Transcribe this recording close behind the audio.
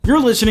You're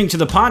listening to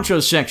the Poncho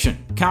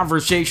Section,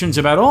 conversations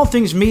about all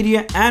things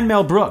media and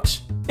Mel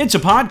Brooks. It's a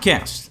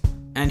podcast.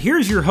 And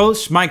here's your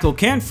hosts, Michael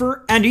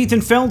Kanfer and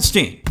Ethan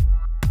Feldstein.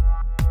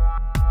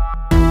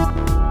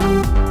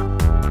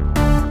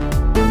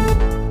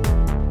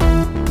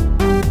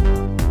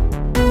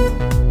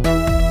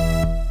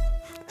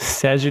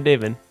 How's your day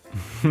been?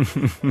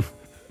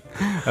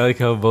 I like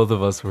how both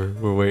of us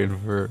were waiting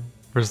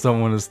for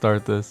someone to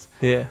start this.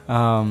 Yeah.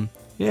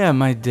 Yeah,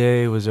 my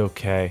day was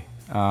okay.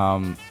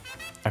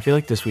 I feel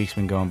like this week's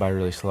been going by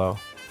really slow.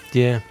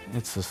 Yeah.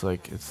 It's just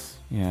like,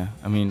 I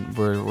mean,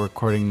 we're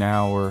recording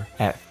now. We're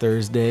at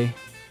Thursday,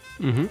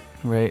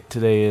 right?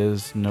 Today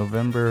is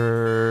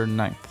November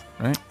 9th,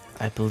 right?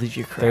 I believe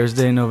you're correct.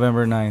 Thursday,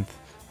 November 9th,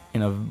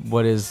 in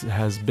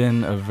has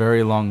been a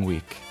very long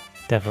week.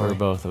 Definitely. For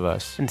both of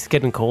us. And it's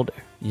getting colder.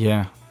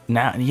 Yeah.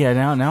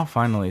 Now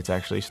finally it's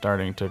actually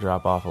starting to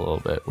drop off a little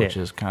bit, which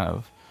is kind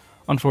of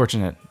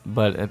unfortunate,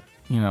 but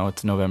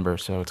it's November,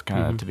 so it's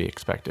kind of to be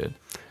expected.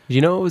 You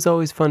know what was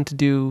always fun to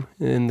do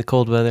in the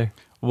cold weather?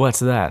 What's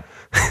that?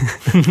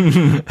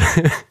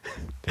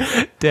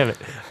 Damn it.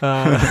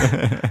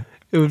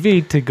 It would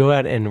be to go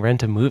out and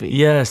rent a movie.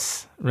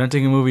 Yes,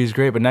 renting a movie is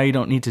great, but now you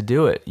don't need to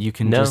do it. You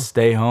can just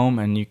stay home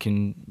and you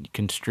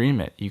can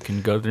stream it. You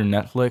can go through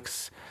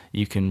Netflix.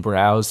 You can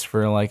browse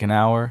for like an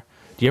hour.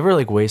 Do you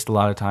ever waste a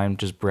lot of time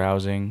just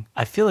browsing?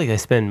 I feel like I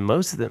spend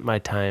most of my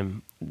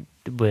time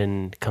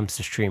when it comes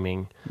to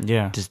streaming.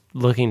 Yeah. Just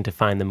looking to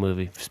find the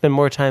movie. Spend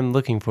more time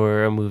looking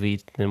for a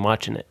movie than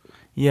watching it.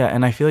 Yeah,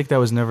 and I feel like that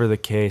was never the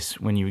case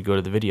when you would go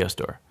to the video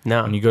store.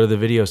 No. When you go to the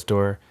video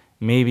store,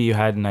 maybe you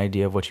had an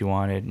idea of what you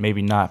wanted,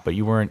 maybe not, but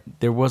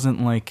there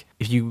wasn't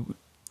you'd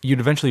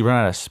eventually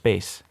run out of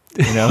space.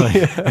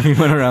 If you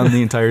went around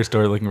the entire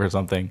store looking for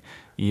something,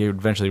 you'd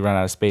eventually run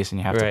out of space and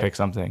you have to pick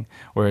something.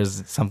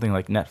 Whereas something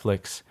like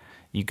Netflix,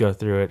 you go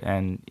through it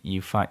and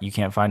you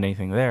can't find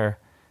anything there,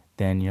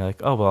 then you're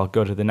like, oh, well, I'll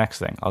go to the next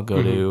thing. I'll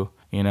go to,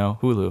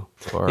 Hulu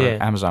or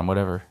Amazon,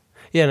 whatever.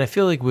 Yeah, and I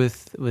feel like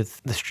with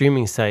the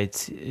streaming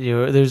sites,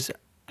 there's,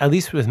 at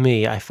least with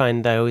me, I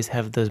find I always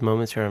have those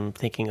moments where I'm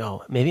thinking,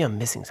 oh, maybe I'm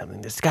missing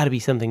something. There's got to be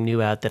something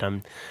new out that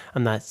I'm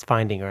not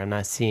finding or I'm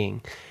not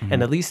seeing.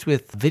 And at least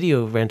with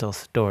video rental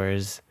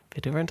stores?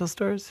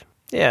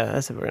 Yeah,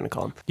 that's what we're going to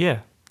call them. Yeah.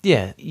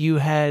 Yeah, you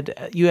had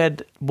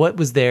what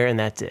was there and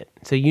that's it.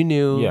 So you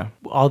knew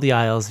all the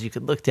aisles, you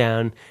could look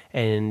down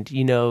and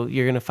you're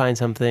going to find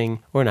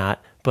something or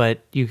not,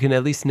 but you can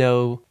at least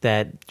know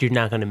that you're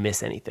not going to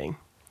miss anything.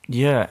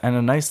 Yeah, and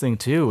a nice thing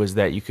too is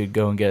that you could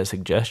go and get a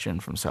suggestion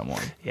from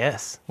someone.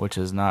 Yes. Which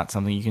is not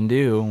something you can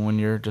do when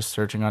you're just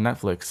searching on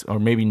Netflix. Or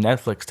maybe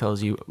Netflix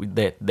tells you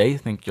that they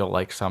think you'll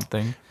like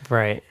something.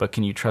 Right. But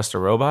can you trust a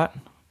robot?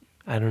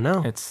 I don't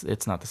know.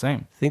 It's not the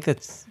same. I think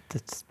that's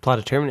plot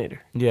of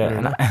Terminator.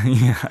 Yeah,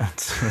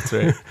 that's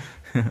right.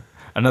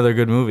 Another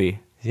good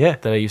movie. Yeah.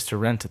 That I used to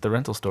rent at the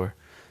rental store.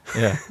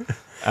 Yeah.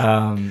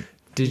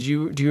 Do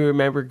you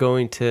remember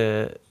going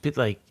to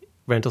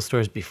rental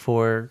stores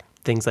before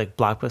things like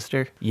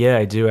Blockbuster? Yeah,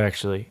 I do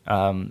actually.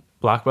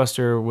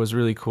 Blockbuster was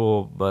really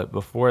cool, but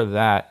before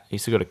that, I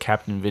used to go to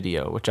Captain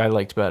Video, which I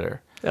liked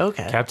better.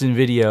 Okay. Captain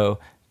Video,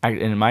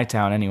 in my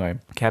town anyway,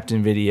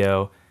 Captain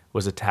Video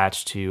was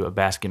attached to a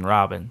Baskin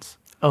Robbins.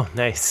 Oh,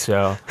 nice.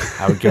 So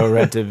I would go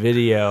rent a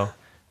video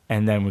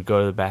and then would go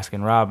to the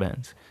Baskin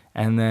Robbins.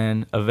 And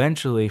then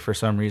eventually, for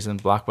some reason,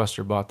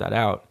 Blockbuster bought that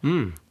out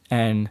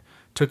and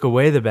took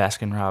away the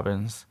Baskin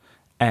Robbins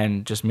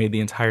and just made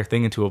the entire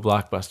thing into a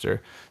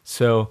Blockbuster.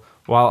 So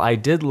while I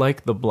did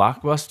like the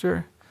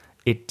Blockbuster,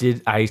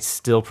 I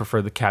still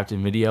prefer the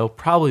Captain Video,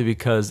 probably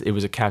because it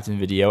was a Captain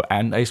Video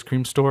and ice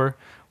cream store,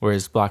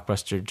 whereas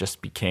Blockbuster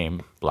just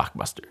became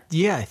Blockbuster.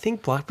 Yeah, I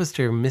think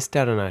Blockbuster missed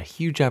out on a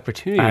huge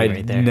opportunity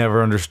right there. I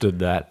never understood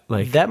that.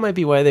 That might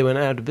be why they went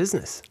out of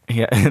business.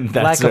 Yeah,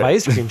 that's lack of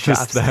ice cream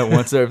shops. Just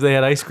that if they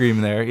had ice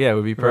cream there, it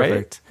would be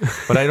perfect. Right?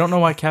 But I don't know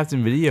why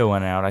Captain Video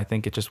went out. I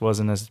think it just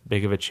wasn't as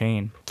big of a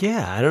chain.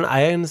 Yeah,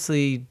 I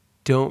honestly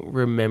don't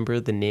remember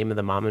the name of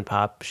the mom and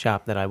pop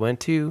shop that I went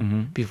to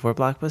before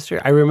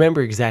Blockbuster. I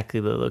remember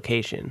exactly the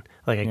location.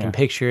 I can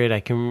picture it.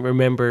 I can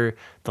remember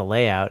the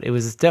layout. It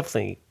was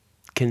definitely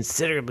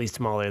considerably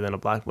smaller than a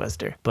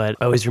Blockbuster. But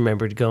I always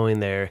remembered going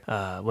there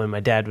when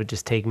my dad would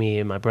just take me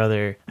and my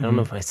brother. I don't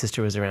know if my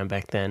sister was around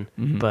back then,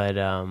 but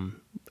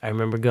I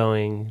remember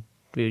going.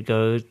 We would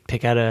go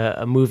pick out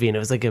a movie, and it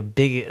was like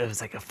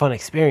a fun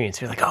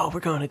experience. You're like, oh, we're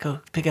going to go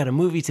pick out a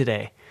movie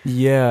today.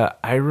 Yeah,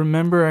 I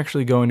remember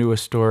actually going to a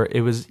store.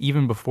 It was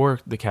even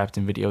before the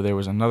Captain Video. There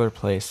was another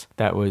place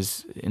that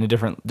was in a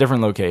different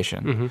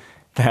location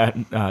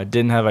that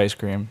didn't have ice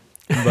cream,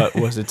 but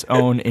was its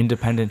own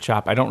independent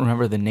shop. I don't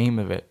remember the name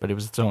of it, but it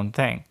was its own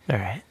thing. All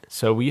right.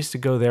 So we used to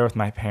go there with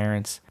my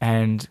parents,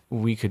 and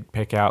we could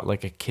pick out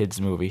like a kid's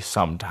movie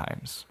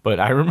sometimes. But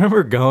I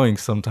remember going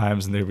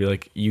sometimes, and they'd be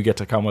like, "You get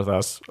to come with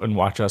us and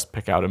watch us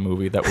pick out a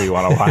movie that we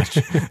want to watch."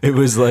 It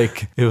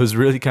was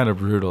really kind of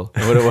brutal.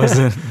 But it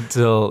wasn't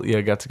until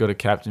I got to go to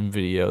Captain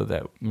Video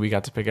that we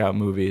got to pick out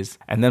movies.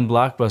 And then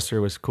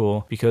Blockbuster was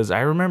cool because I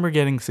remember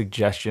getting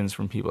suggestions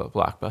from people at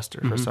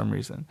Blockbuster for some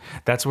reason.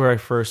 That's where I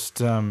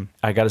first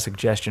I got a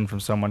suggestion from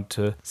someone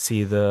to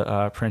see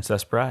the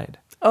Princess Bride.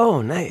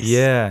 Oh, nice.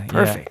 Yeah.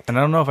 Perfect. Yeah. And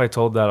I don't know if I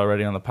told that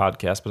already on the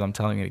podcast, but I'm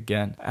telling it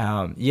again.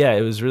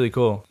 It was really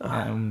cool.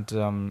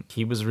 And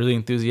he was really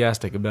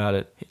enthusiastic about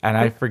it. And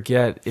I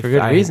forget if For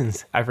good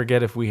reasons. I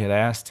forget if we had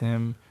asked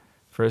him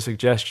for a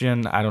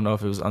suggestion. I don't know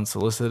if it was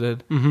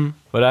unsolicited.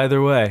 But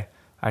either way,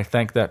 I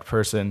thank that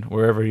person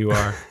wherever you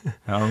are.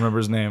 I don't remember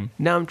his name.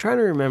 Now I'm trying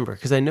to remember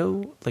because I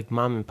know like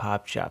mom and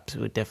pop shops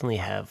would definitely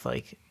have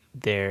like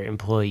their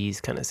employees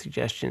kind of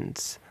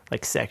suggestions,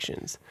 like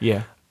sections.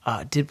 Yeah.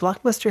 Did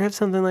Blockbuster have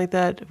something like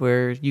that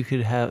where you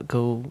could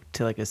go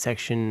to like a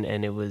section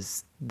and it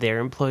was their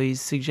employees'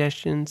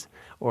 suggestions,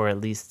 or at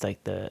least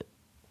like the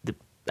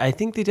I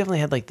think they definitely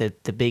had like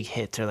the big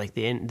hits or like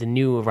the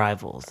new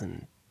arrivals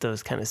and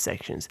those kind of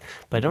sections.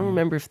 But I don't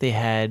remember if they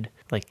had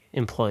like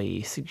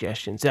employee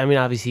suggestions. I mean,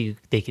 obviously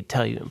they could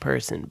tell you in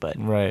person, but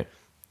Right.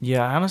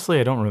 Yeah, honestly,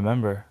 I don't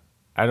remember.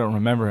 I don't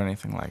remember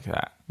anything like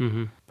that.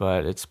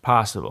 But it's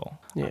possible.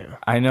 yeah.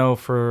 I know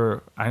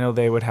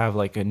they would have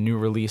like a new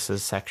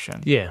releases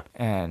section. Yeah.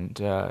 And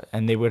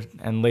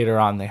later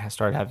on they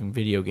started having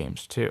video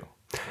games too.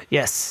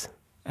 Yes.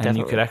 And definitely.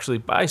 you could actually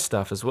buy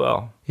stuff as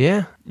well.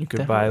 Yeah. You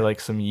could buy like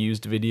some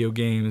used video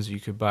games. You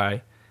could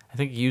buy, I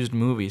think, used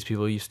movies.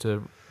 People used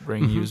to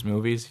bring used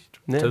movies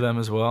to them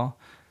as well.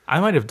 I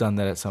might have done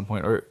that at some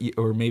point,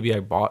 or maybe I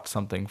bought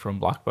something from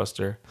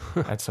Blockbuster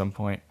at some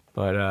point.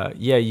 But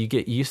you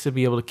used to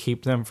be able to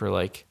keep them for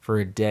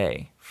a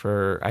day.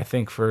 I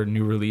think for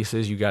new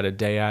releases, you got a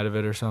day out of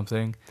it or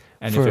something.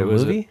 And For if it a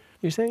was movie,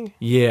 you're saying?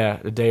 Yeah,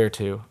 a day or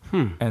two.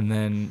 And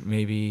then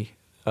maybe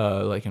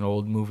like an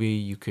old movie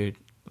you could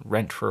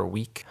rent for a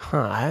week.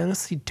 Huh, I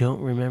honestly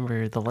don't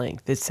remember the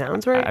length. It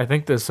sounds right. I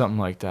think there's something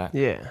like that.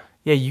 Yeah.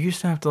 Yeah, you used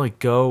to have to like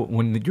go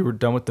when you were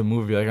done with the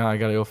movie, like, oh, I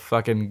gotta go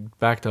fucking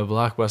back to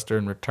Blockbuster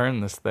and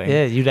return this thing.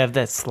 Yeah, you'd have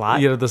that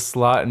slot. You have the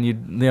slot,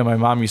 and my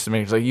mom used to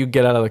make it like, you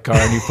get out of the car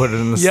and you put it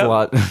in the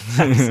slot.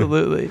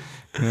 Absolutely.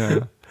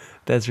 Yeah,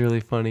 That's really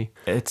funny.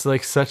 it's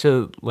like such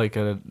a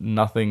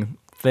nothing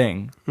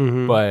thing,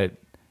 but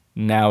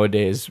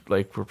nowadays,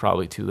 like, we're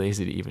probably too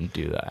lazy to even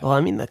do that. Well,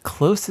 I mean, the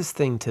closest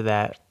thing to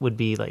that would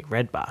be like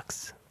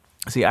Redbox.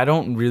 See, I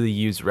don't really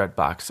use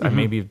Redbox. I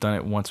maybe have done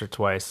it once or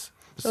twice.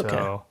 So,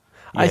 Okay.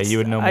 yeah, you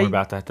would know more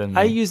about that than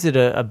me. I use it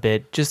a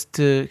bit just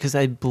because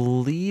I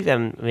believe,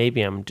 and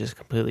maybe I'm just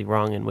completely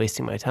wrong and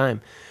wasting my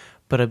time,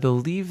 but I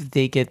believe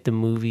they get the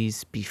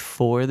movies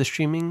before the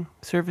streaming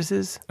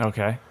services.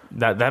 Okay,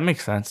 that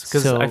makes sense,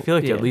 because So, I feel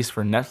like yeah. at least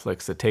for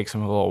Netflix, it takes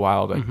them a little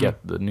while to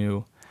get the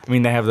new. I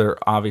mean, they have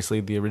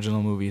obviously the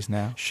original movies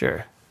now,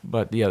 Sure.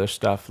 but the other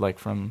stuff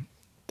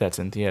that's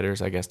in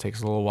theaters, I guess,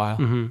 takes a little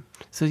while.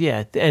 So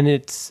yeah, and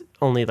it's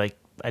only like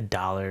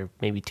 $1,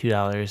 maybe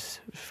 $2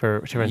 to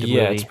rent a movie.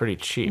 Yeah, it's pretty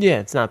cheap. Yeah,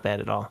 it's not bad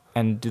at all.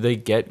 And do they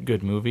get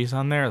good movies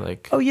on there?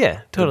 Like, Oh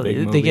yeah, totally.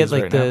 big They get movies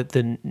like right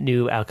the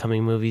new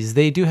outcoming movies.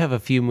 They do have a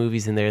few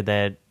movies in there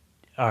that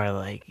are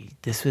like,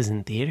 this was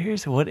in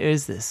theaters? What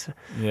is this?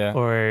 yeah,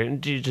 Or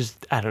do you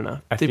just, I don't know.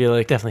 I They feel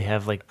like- definitely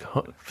have like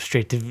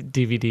straight to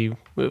DVD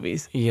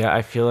movies. yeah.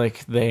 I feel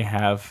like they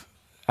have.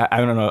 I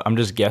don't know. I'm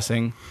just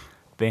guessing.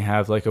 They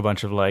have like a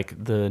bunch of like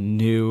the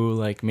new,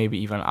 like maybe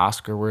even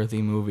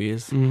Oscar-worthy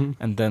movies, and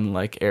then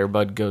like Air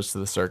Bud Goes to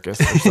the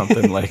Circus or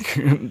something like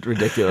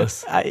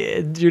ridiculous.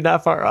 You're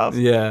not far off.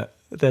 Yeah,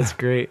 That's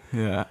great.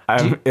 yeah.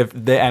 If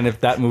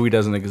that movie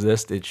doesn't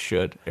exist, it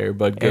should. Air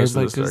Bud Goes to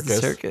the Everybody Circus.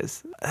 goes to the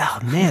circus. Oh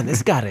man,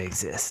 this gotta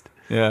exist.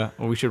 Yeah,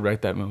 well, we should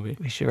write that movie.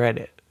 We should write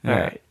it. Yeah. All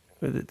right.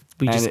 We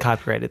And just it-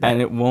 copyrighted that.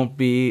 And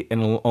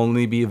it'll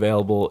only be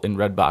available in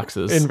red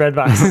boxes. In red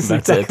boxes,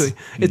 That's exactly. it.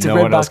 It's No a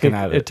red one else box. can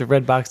have it. It's a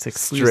red box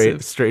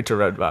exclusive. Straight to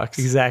Redbox.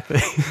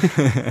 Exactly.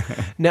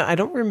 Now I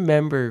don't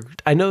remember.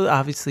 I know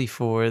obviously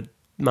for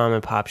mom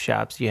and pop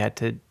shops,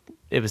 it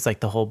was like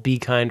the whole Be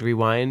Kind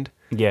Rewind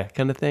Yeah.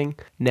 kind of thing.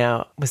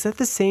 Now was that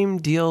the same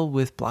deal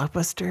with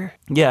Blockbuster?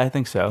 Yeah, I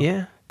think so.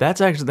 Yeah.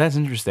 That's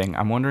interesting.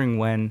 I'm wondering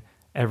when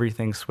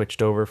everything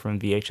switched over from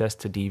VHS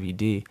to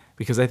DVD,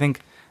 because I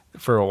think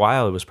for a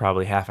while it was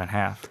probably half and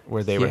half,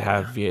 where they would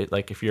Yeah. have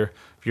like if you're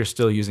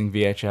still using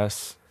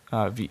VHS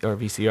or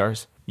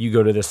VCRs, you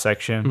go to this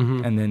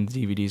section, and then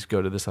DVDs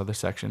go to this other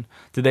section.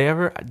 Did they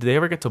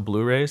ever get to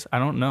Blu-rays? I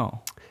don't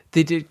know.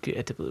 They did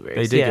get to Blu-rays.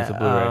 They did get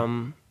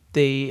to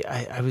Blu-ray.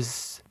 I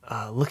was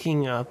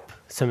looking up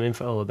some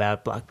info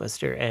about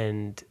Blockbuster,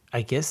 and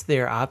I guess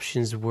their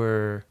options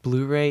were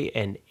Blu-ray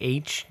and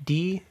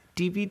HD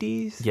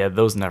DVDs. Yeah,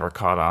 those never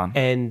caught on.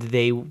 And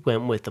they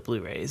went with the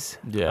Blu-rays.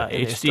 Yeah,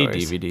 in their HD stores.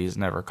 DVDs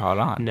never caught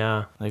on.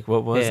 No. Like,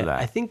 what was Yeah, that?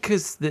 I think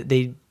because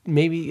they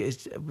maybe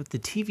the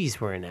TVs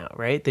weren't out,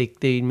 right?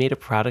 They made a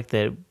product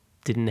that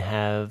didn't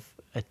have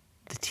the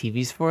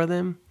TVs for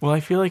them. Well, I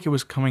feel like it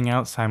was coming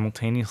out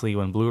simultaneously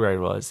when Blu-ray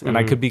was, and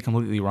I could be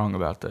completely wrong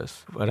about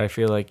this, but I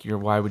feel like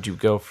why would you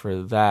go for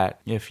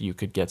that if you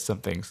could get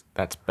something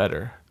that's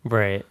better?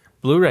 Right.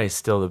 Blu-ray is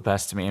still the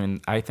best to me. I mean,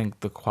 I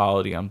think the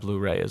quality on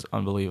Blu-ray is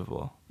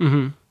unbelievable.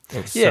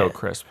 It's so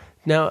crisp.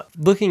 Now,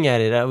 looking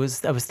at it, I was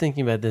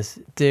thinking about this.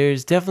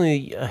 There's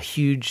definitely a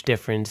huge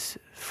difference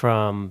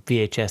from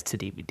VHS to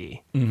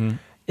DVD.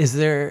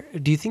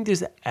 Do you think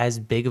there's as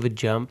big of a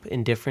jump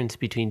in difference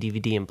between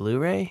DVD and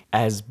Blu-ray?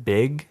 As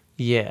big?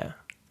 Yeah.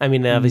 I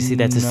mean, obviously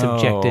that's a No.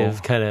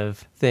 subjective kind of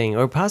thing,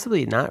 or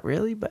possibly not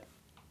really, but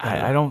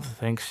I don't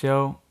think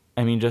so.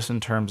 I mean, just in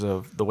terms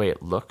of the way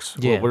it looks.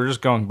 Yeah. We're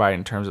just going by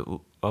in terms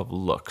of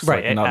looks.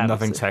 Right, Like, nothing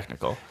obviously.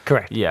 technical.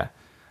 Correct. Yeah.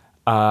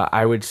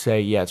 I would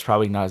say, yeah, it's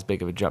probably not as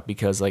big of a jump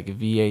because like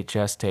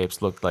VHS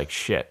tapes looked like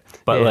shit.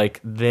 But Yeah. like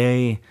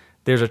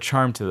there's a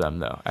charm to them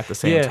though at the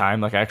same Yeah.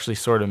 time. Like I actually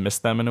sort of miss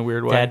them in a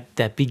weird way.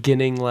 that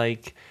beginning,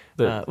 like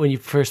when you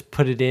first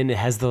put it in, it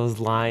has those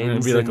lines. And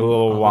it'd be like a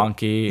little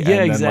wonky. Yeah, and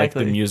then exactly. like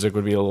the music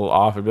would be a little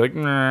off. It'd be like,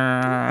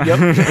 nah.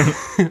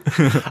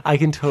 Yep. I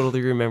can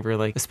totally remember,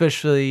 like,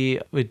 especially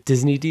with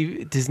Disney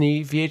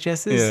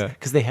VHSs, Yeah.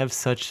 because they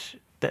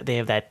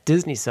have that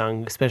Disney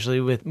song, especially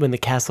with when the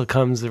castle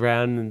comes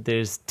around and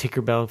there's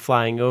Tinkerbell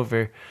flying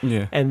over.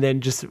 Yeah. And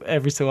then just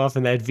every so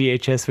often that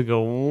VHS would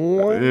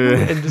go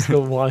and just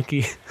go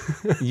wonky.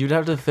 You'd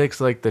have to fix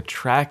like the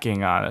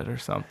tracking on it or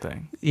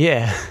something.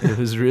 Yeah. It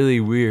was really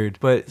weird.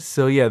 But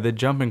so yeah, the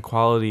jump in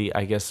quality,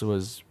 I guess,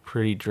 was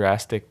pretty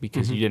drastic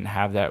because you didn't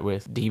have that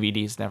with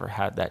DVDs. Never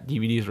had that.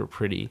 DVDs were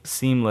pretty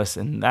seamless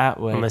in that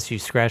way. Unless you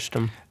scratched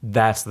them.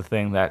 That's the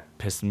thing that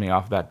pissed me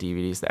off about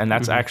DVDs. And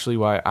that's actually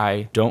why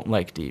I don't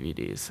like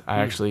DVDs. I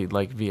actually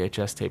like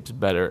VHS tapes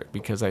better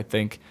because I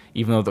think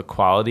even though the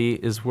quality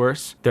is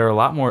worse, they're a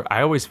lot more,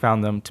 I always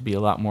found them to be a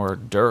lot more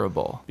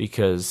durable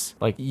because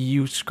like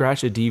you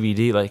scratch a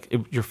DVD, like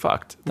you're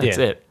fucked. That's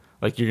Yeah. it.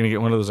 Like you're gonna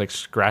get one of those like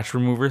scratch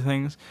remover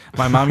things.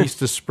 My mom used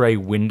to spray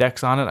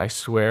Windex on it, I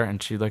swear, and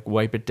she'd like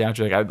wipe it down.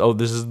 She's like, "Oh,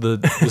 this is the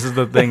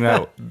thing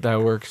that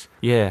works."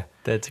 Yeah.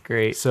 That's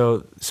great.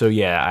 So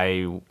yeah,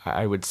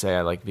 I would say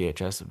I like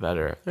VHS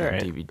better than All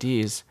right.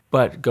 DVDs.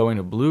 But going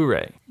to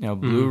Blu-ray,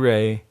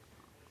 Blu-ray,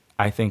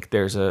 I think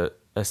there's a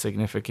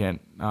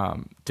significant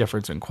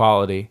difference in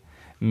quality.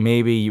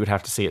 Maybe you would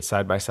have to see it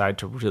side by side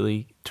to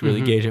really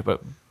gauge it,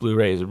 but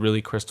Blu-ray is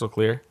really crystal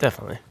clear.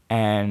 Definitely.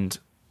 And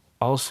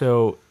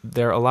also,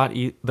 they're a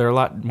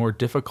lot more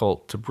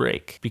difficult to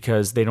break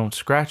because they don't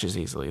scratch as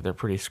easily. They're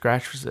pretty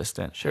scratch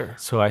resistant. Sure.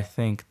 So I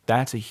think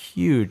that's a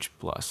huge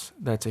plus.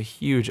 That's a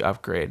huge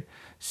upgrade.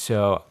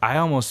 So I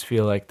almost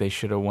feel like they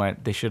should have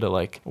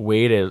like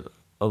waited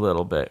a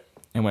little bit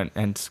and went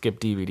and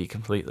skipped DVD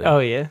completely. Oh,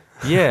 yeah?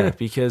 Yeah,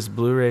 because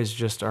Blu-rays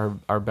just are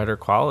better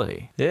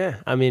quality.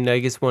 Yeah. I mean, I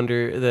guess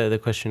the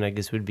question, I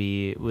guess, would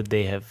be, would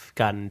they have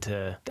gotten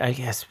to, I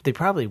guess they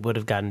probably would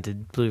have gotten to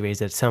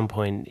Blu-rays at some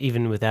point,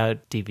 even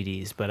without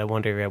DVDs, but I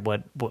wonder at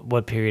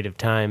what period of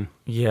time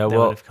Yeah, that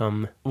would have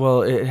come.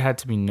 Well, it had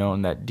to be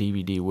known that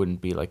DVD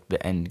wouldn't be like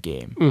the end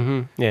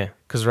game. Yeah.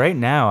 Because right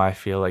now, I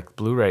feel like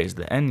Blu-ray is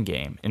the end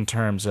game in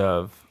terms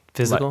of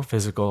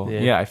Physical?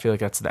 Yeah. Yeah. I feel like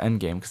that's the end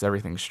game because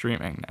everything's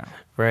streaming now.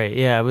 Right.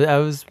 Yeah. I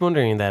was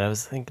wondering that. I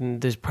was thinking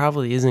there's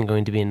probably isn't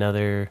going to be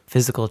another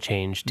physical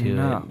change to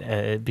No.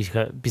 it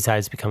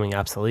besides becoming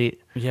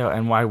obsolete. Yeah,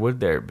 and why would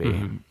there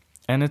be?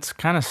 And it's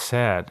kind of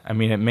sad. I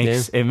mean, it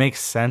makes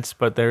sense,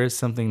 but there is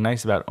something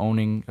nice about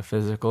owning a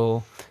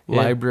physical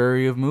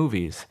library of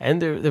movies. And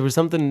there was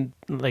something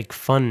like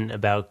fun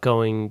about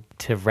going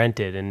to rent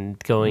it and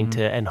going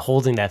to and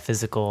holding that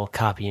physical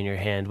copy in your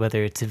hand,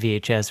 whether it's a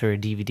VHS or a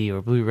DVD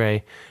or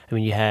Blu-ray. I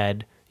mean,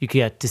 you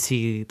get to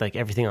see like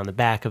everything on the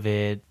back of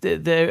it.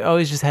 They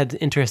always just had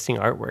interesting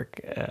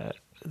artwork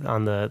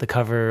on the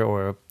cover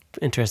or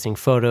interesting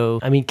photo.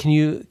 I mean, can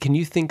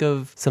you think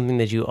of something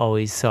that you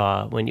always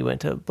saw when you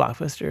went to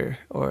Blockbuster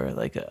or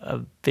like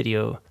a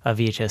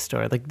VHS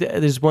store? Like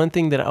there's one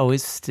thing that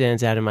always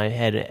stands out in my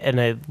head,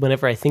 and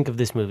whenever I think of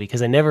this movie,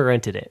 because I never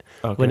rented it,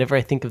 whenever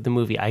I think of the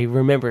movie, I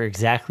remember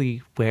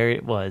exactly where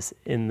it was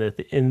in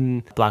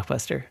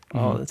Blockbuster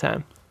all the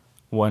time.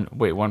 One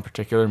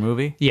particular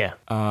movie? Yeah.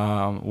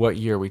 What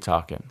year are we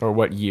talking? Or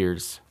what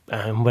years?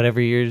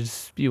 Whatever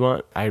years you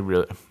want.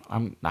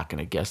 I'm not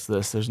gonna guess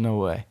this. There's no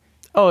way.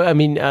 Oh, I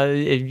mean,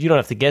 you don't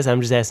have to guess.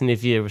 I'm just asking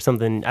if you have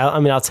something.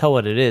 I'll tell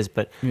what it is,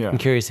 but Yeah. I'm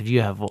curious if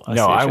you have a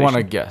No, I want to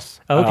situation. guess.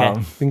 Oh, okay,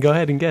 then go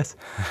ahead and guess.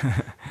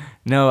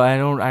 No, I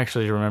don't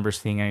actually remember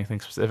seeing anything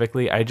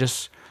specifically. I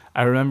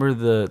remember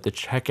the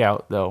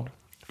checkout though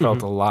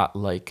felt a lot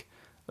like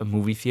a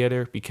movie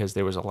theater because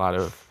there was a lot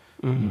of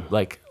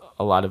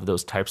a lot of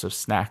those types of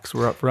snacks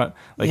were up front.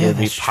 Like Yeah, it'd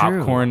be that's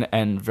true. popcorn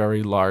and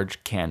very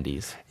large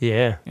candies.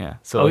 Yeah. Yeah.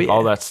 So like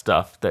all that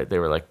stuff that they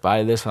were like,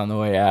 buy this on the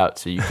way out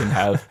so you can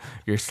have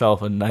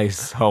yourself a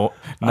nice night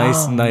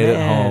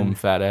at home, man.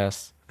 fat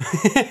ass.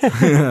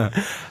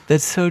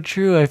 That's so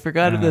true. I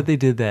forgot that they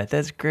did that.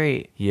 That's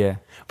great. Yeah.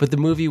 But the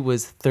movie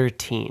was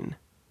 13.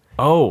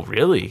 Oh,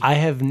 really?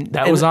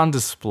 That was on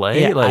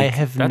display? Yeah, Like,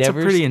 that's a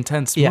pretty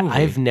intense movie. Yeah,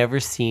 I've never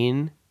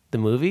seen the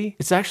movie.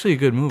 It's actually a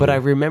good movie. But I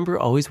remember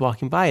always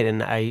walking by it,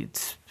 and I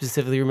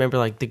specifically remember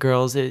like the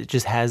girls. It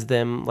just has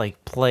them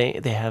like play.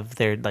 They have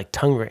their like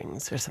tongue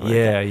rings or something.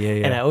 Yeah, like that.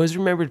 yeah. And I always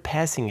remembered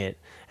passing it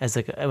as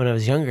like when I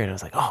was younger, and I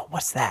was like, "Oh,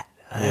 what's that?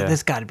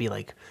 This got to be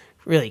like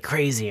really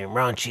crazy and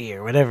raunchy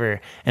or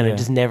whatever." And I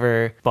just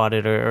never bought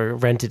it or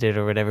rented it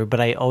or whatever. But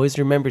I always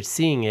remembered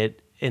seeing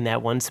it in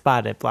that one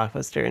spot at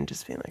Blockbuster and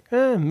just being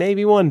like,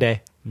 maybe one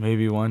day.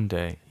 Maybe one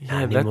day.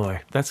 Not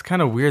anymore. That's kind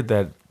of weird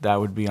that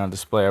would be on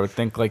display. I would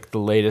think like the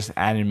latest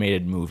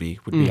animated movie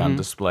would be on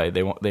display.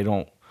 They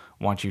don't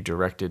want you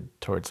directed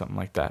towards something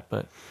like that.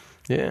 But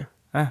yeah,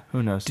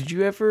 who knows? Did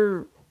you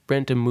ever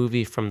rent a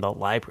movie from the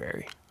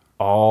library?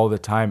 All the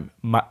time.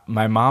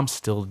 My mom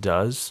still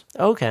does.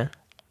 Okay.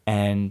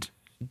 And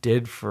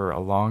did for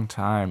a long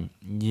time.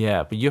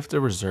 Yeah, but you have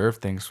to reserve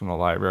things from the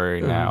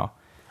library now.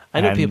 I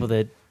know people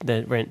that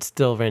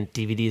still rent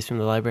DVDs from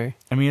the library.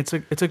 I mean, it's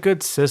a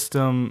good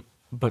system,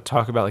 but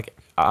talk about like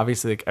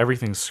obviously like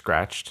everything's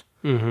scratched,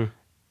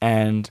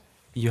 and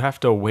you have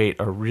to wait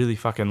a really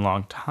fucking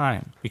long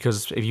time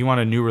because if you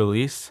want a new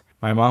release,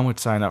 my mom would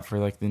sign up for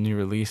like the new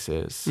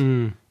releases,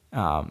 and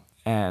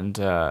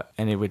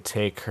it would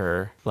take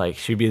her like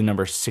she'd be the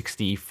number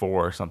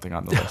 64 or something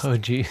on the list. Oh,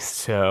 geez.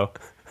 So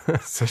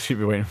she'd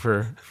be waiting for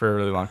a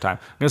really long time.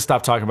 I'm gonna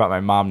stop talking about my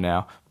mom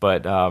now,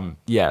 but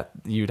yeah,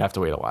 you'd have to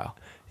wait a while.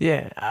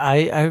 Yeah,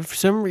 I for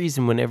some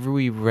reason, whenever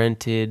we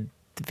rented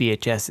the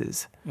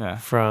VHSs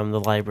from the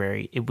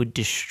library, it would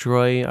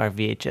destroy our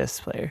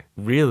VHS player.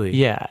 Really?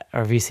 Yeah,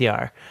 our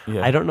VCR.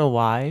 Yeah. I don't know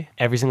why.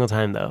 Every single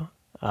time though.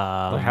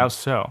 How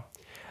so?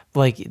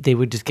 Like they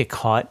would just get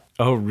caught.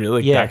 Oh,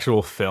 really? Yeah. The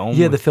actual film?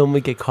 Yeah, the film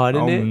would get caught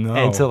in it. No.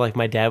 And so like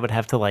my dad would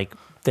have to like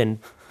then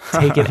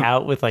take it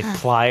out with like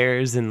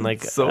pliers and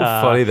like it's so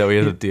funny that we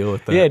had to deal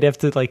with that. Yeah, I'd have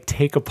to like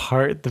take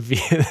apart the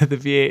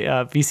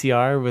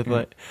VCR with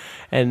like,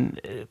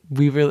 and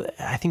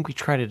I think we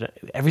tried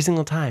it every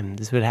single time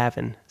this would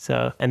happen.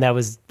 So, and that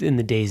was in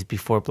the days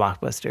before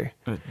Blockbuster.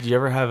 Do you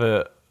ever have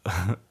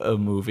a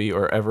movie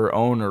or ever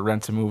own or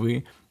rent a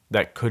movie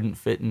that couldn't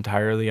fit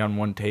entirely on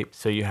one tape,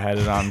 so you had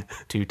it on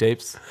two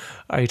tapes?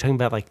 Are you talking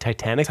about like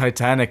Titanic?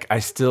 Titanic. I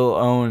still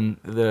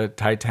own the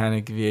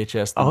Titanic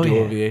VHS, the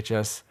dual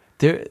VHS.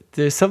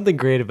 There's something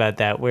great about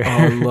that where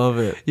I love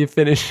it. you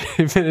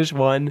finish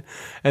one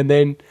and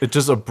then it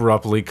just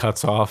abruptly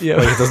cuts off. Yeah.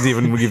 Like it doesn't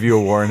even give you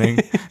a warning.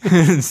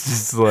 It's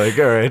just like,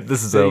 all right,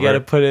 this is over. You got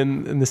to put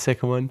in the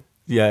second one.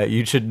 Yeah,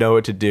 you should know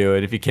what to do,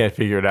 and if you can't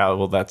figure it out,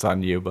 well, that's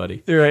on you,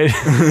 buddy. Right.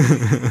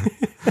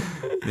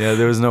 Yeah,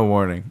 there was no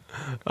warning.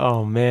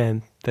 Oh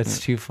man, that's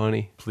too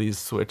funny. Please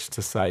switch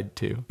to side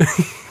 2.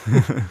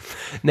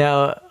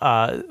 Now,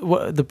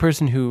 the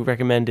person who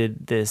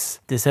recommended this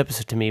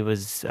episode to me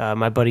was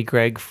my buddy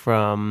Greg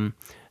from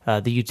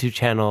the YouTube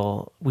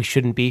channel We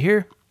Shouldn't Be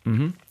Here.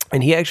 Mm-hmm.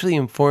 And he actually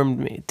informed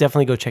me.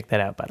 Definitely go check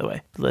that out, by the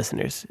way,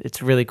 listeners.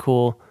 It's really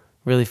cool,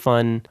 really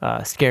fun,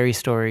 scary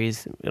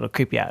stories. It'll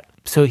creep you out.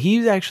 So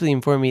he actually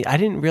informed me. I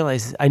didn't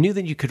realize. I knew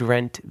that you could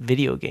rent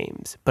video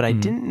games, but I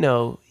didn't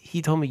know.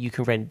 He told me you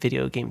can rent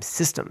video game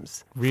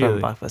systems from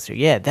Blockbuster.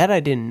 Yeah, that I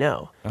didn't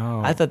know.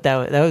 Oh. I thought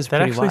that was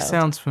pretty wild. That actually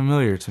sounds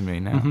familiar to me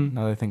now,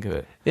 now that I think of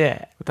it.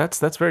 Yeah. But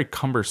that's very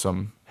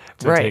cumbersome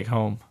to take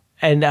home.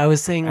 And I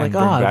was saying like,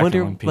 I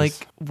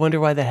wonder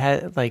why that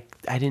had, like,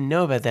 I didn't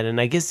know about that. And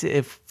I guess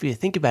if you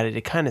think about it,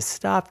 it kind of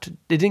stopped. It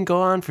didn't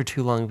go on for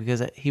too long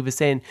because he was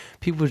saying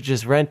people would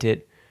just rent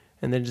it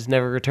and then just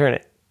never return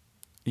it.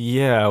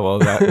 Yeah, well,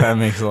 that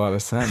makes a lot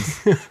of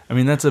sense. I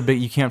mean,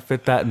 you can't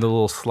fit that in the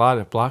little slot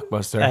at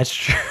Blockbuster. That's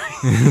true.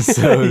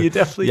 So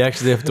you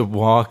actually have to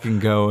walk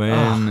and go in.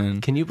 And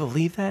can you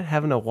believe that,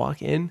 having to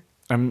walk in?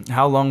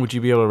 How long would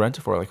you be able to rent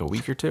it for? Like a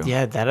week or two?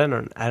 Yeah, that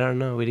I don't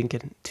know. We didn't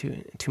get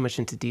too much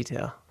into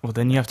detail. Well,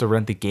 then you have to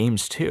rent the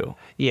games too.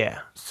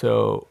 Yeah.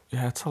 So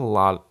yeah, it's a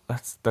lot.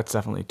 That's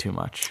definitely too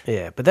much.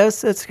 Yeah, but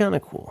that's kind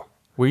of cool.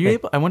 Were you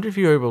able? I wonder if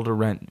you were able to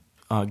rent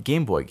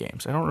Game Boy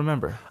games. I don't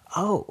remember.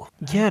 Oh,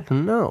 yeah,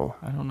 no.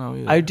 I don't know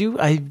either.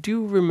 I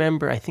do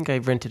remember. I think I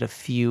rented a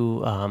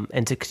few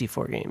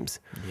N64 games.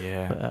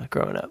 Yeah.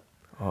 Growing up.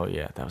 Oh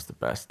yeah, that was the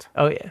best.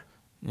 Oh yeah.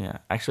 Yeah,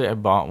 actually, I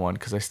bought one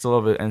because I still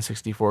have an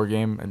N64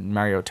 game and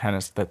Mario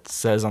Tennis that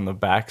says on the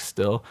back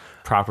still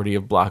property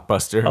of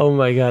Blockbuster. Oh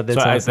my god, that's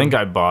awesome. I think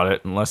I bought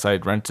it unless I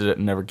rented it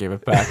and never gave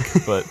it back.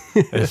 But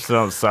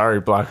I'm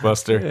sorry,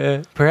 Blockbuster.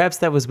 Yeah. Perhaps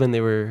that was when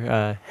they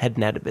were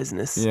heading out of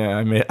business.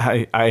 Yeah,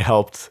 I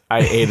helped.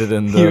 I aided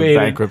in the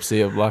bankruptcy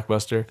of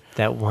Blockbuster.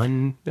 That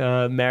one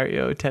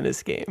Mario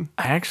Tennis game.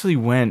 I actually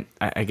went.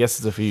 I guess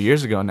it's a few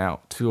years ago now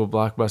to a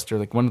Blockbuster,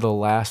 like one of the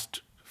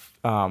last.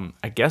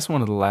 I guess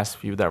one of the last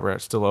few that were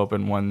still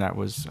open, one that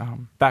was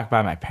back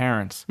by my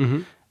parents,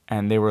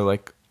 and they were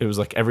like, it was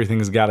like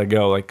everything's got to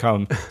go, like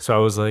come. So I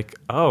was like,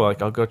 oh,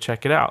 like I'll go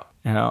check it out,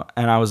 and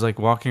I was like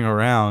walking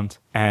around,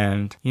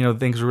 and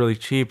things were really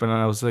cheap, and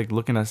I was like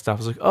looking at stuff. I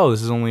was like, oh,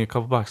 this is only a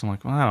couple bucks. I'm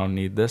like, well, I don't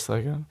need this,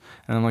 like, and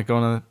I'm like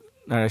going to,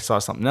 and I saw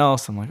something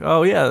else. I'm like,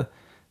 oh yeah,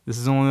 this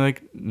is only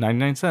like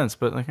 99 cents,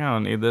 but like I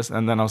don't need this.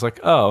 And then I was like,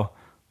 oh,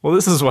 well,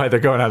 this is why they're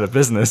going out of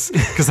business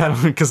because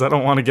I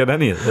don't want to get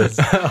any of this.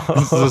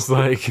 It's just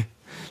like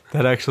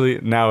that. Actually,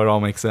 now it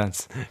all makes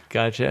sense.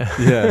 Gotcha.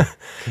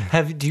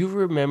 Yeah. Do you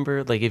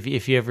remember, like,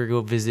 if you ever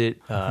go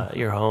visit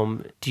your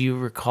home, do you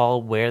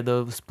recall where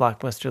those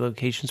Blockbuster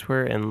locations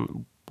were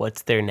and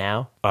what's there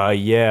now?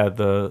 Yeah.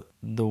 The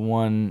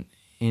one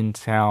in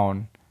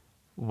town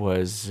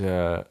was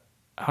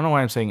I don't know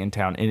why I'm saying in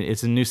town.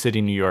 It's in New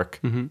City, New York.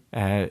 Mm-hmm.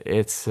 I'm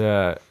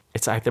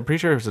pretty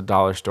sure it was a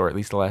dollar store. At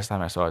least the last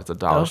time I saw it, it's a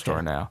dollar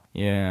store now.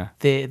 Yeah.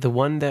 The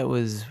one that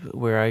was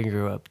where I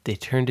grew up, they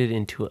turned it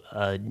into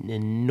an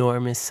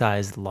enormous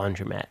sized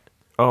laundromat.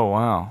 Oh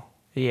wow.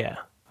 Yeah.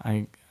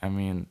 I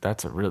mean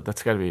that's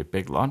got to be a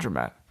big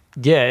laundromat.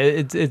 Yeah,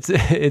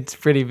 it's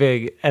pretty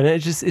big, and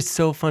it's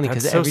so funny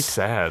because that's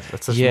sad.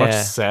 That's a much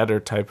sadder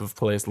type of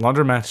place.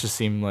 Laundromats just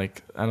seem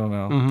like I don't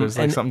know. Mm-hmm. There's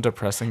like something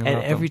depressing about them.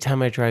 And every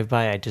time I drive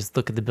by, I just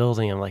look at the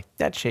building. I'm like,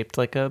 that's shaped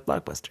like a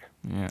Blockbuster.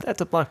 Yeah, that's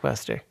a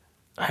Blockbuster.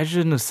 I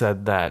shouldn't have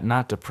said that.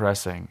 Not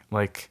depressing.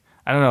 Like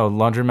I don't know.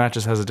 Laundromat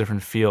just has a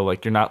different feel.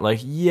 Like you're not like,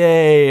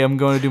 yay, I'm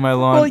going to do my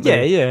laundry.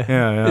 Well, yeah.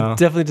 It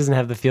definitely doesn't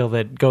have the feel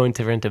that going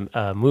to rent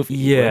a movie.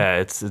 Yeah,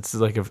 it's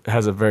like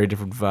has a very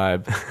different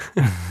vibe.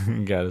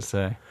 Gotta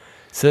say.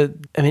 So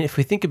I mean, if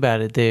we think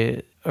about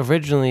it,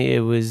 originally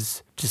it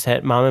was just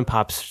at mom and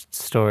pop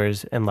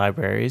stores and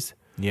libraries.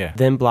 Yeah.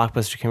 Then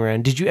Blockbuster came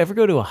around. Did you ever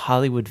go to a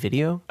Hollywood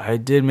Video? I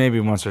did maybe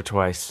once or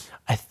twice.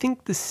 I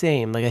think the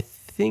same. Like I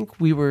think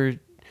we were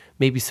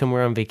maybe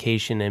somewhere on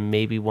vacation and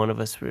maybe one of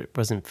us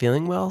wasn't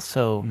feeling well,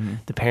 so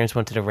the parents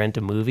wanted to rent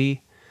a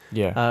movie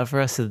for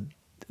us. So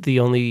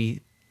the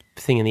only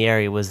thing in the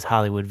area was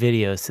Hollywood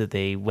Video, so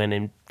they went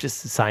and just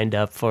signed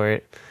up for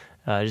it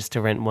just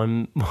to rent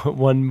one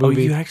movie. Oh,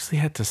 you actually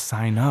had to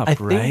sign up,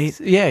 right?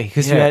 Yeah,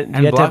 because you had to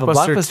have a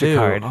Blockbuster too.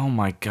 card. Oh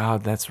my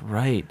God, that's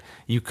right.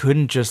 You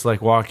couldn't just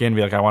like walk in and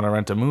be like, I want to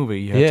rent a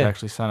movie. You had to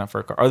actually sign up for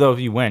a card. Although if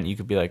you went, you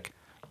could be like,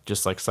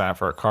 just like sign up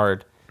for a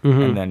card.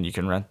 And then you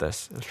can rent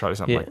this. It's probably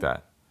something like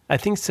that. I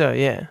think so,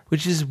 yeah.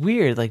 Which is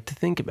weird, like, to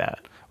think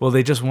about. Well,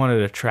 they just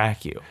wanted to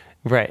track you.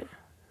 Right.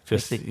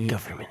 Just like the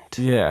government.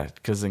 Yeah,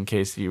 because in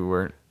case you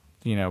weren't,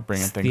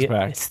 bringing things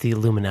back. It's the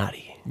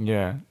Illuminati.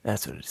 Yeah.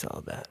 That's what it's all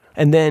about.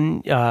 And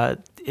then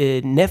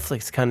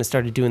Netflix kind of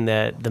started doing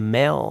the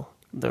mail,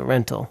 the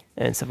rental,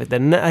 and stuff like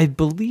that. And I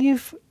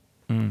believe,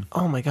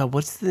 oh my God,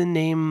 what's the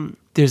name?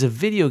 There's a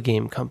video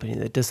game company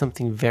that does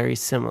something very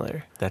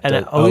similar.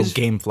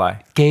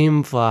 Gamefly.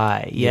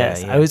 Gamefly,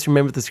 yes. Yeah. I always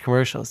remember those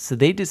commercials. So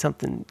they did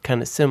something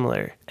kind of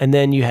similar. And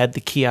then you had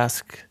the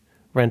kiosk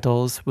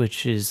rentals,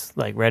 which is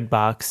like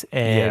Redbox,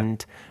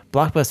 and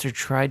Blockbuster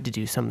tried to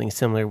do something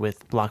similar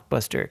with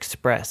Blockbuster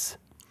Express.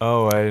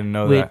 Oh, I didn't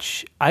know that.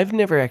 Which I've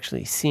never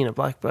actually seen a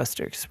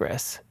Blockbuster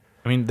Express.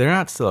 I mean, they're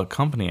not still a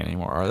company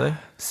anymore, are they?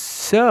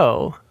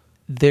 So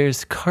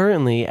there's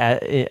currently,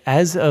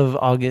 as of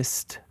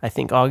August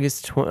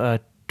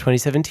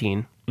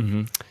 2017,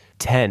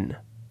 10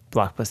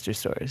 Blockbuster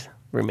stores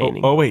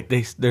remaining. Oh wait,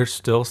 there's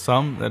still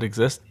some that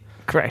exist?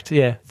 Correct,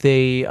 yeah.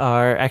 They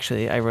are,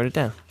 actually, I wrote it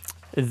down.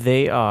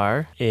 They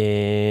are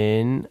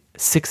in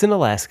 6 in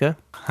Alaska.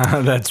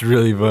 That's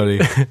really funny.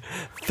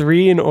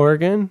 3 in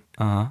Oregon,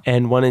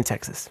 and 1 in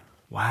Texas.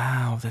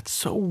 Wow, that's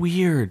so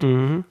weird.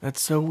 Mm-hmm.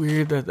 That's so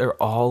weird that they're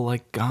all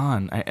like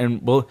gone.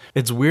 Well,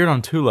 it's weird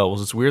on two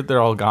levels. It's weird they're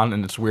all gone,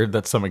 and it's weird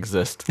that some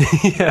exist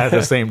at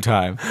the same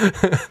time.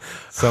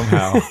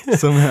 Somehow.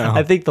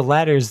 I think the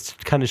latter is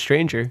kind of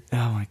stranger.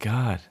 Oh my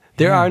God.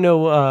 There are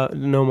no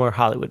more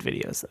Hollywood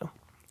Videos though.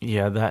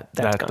 Yeah, that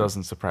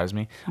doesn't surprise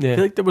me. Yeah. I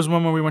feel like there was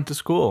one where we went to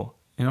school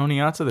in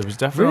Oneonta. There was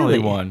definitely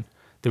one.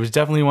 There was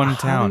definitely one in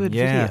town. Hollywood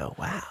Video.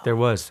 Wow. There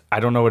was. I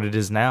don't know what it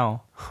is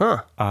now.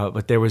 Huh.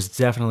 But there was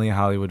definitely a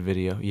Hollywood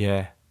Video.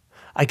 Yeah.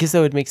 I guess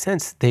that would make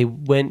sense. They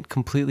went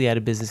completely out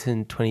of business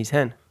in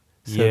 2010.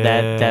 So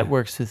that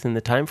works within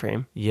the time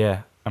frame.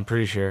 Yeah, I'm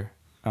pretty sure.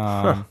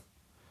 Yeah,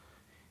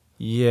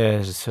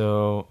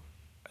 so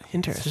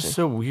interesting. It's just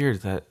so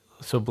weird that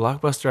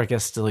Blockbuster, I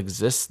guess, still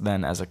exists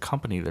then as a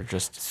company. There's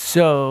just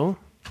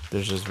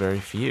very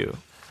few.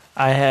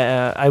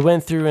 I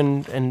went through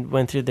and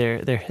went through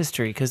their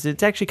history because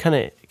it's actually kind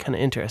of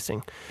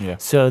interesting. Yeah.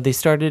 So they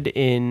started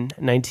in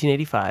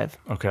 1985.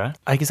 Okay.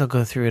 I guess I'll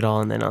go through it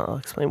all and then I'll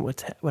explain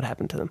what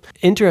happened to them.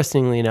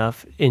 Interestingly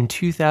enough, in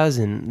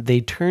 2000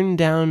 they turned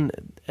down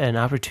an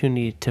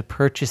opportunity to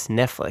purchase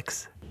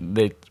Netflix.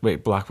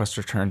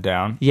 Blockbuster turned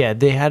down? Yeah,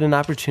 they had an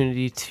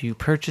opportunity to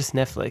purchase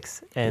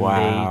Netflix and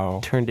Wow.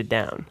 they turned it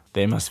down.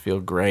 They must feel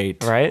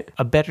great. Right?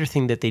 A better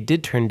thing that they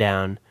did turn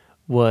down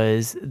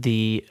was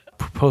the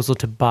proposal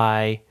to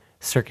buy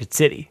Circuit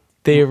City.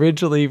 They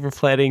originally were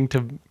planning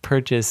to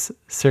purchase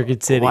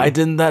Circuit City. Why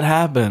didn't that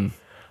happen?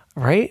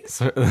 Right?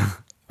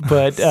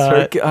 But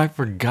I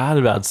forgot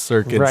about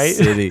Circuit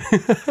City.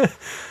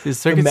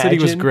 Circuit City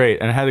was great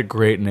and it had a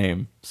great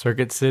name.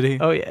 Circuit City.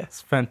 Oh yeah,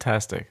 it's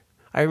fantastic.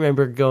 I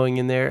remember going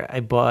in there.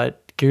 I bought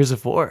Gears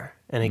of War,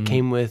 and it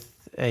came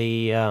with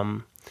a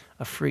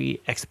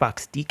free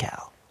Xbox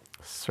decal.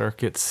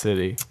 Circuit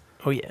City.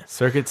 Oh, yeah.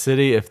 Circuit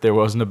City, if there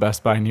wasn't a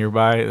Best Buy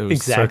nearby, it was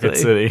Exactly.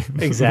 Circuit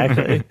City.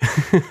 Exactly.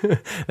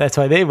 That's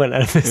why they went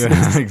out of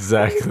business. Yeah,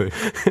 exactly.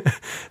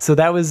 So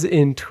that was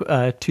in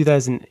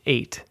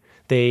 2008.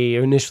 They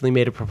initially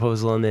made a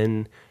proposal, and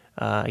then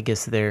I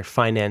guess their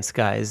finance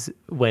guys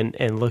went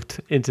and looked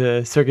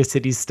into Circuit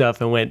City's stuff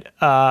and went,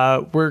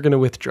 we're going to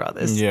withdraw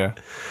this. Yeah.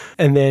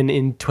 And then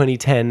in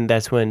 2010,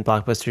 that's when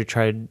Blockbuster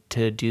tried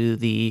to do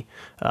the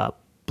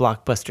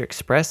Blockbuster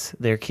Express,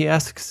 their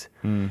kiosks.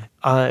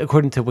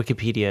 According to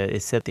Wikipedia,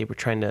 it said they were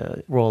trying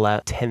to roll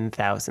out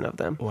 10,000 of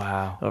them.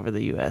 Wow. Over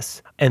the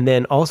US. And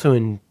then also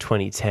in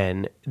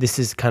 2010, this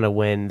is kind of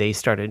when they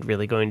started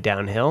really going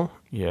downhill.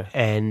 Yeah.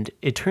 And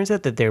it turns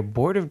out that their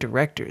board of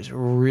directors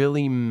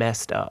really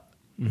messed up.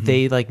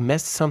 They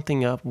messed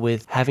something up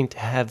with having to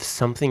have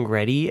something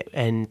ready,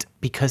 and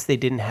because they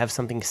didn't have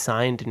something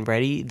signed and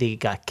ready, they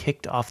got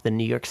kicked off the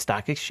New York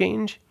Stock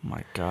Exchange. Oh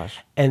my gosh.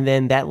 And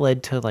then that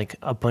led to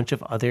a bunch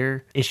of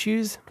other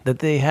issues that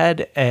they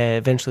had,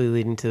 eventually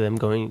leading to them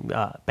going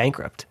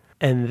bankrupt.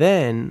 And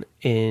then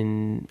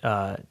in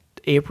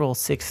April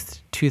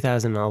 6th,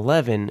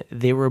 2011,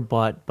 they were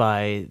bought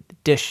by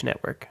Dish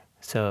Network.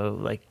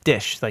 So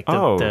Dish, the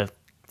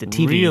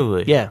TV.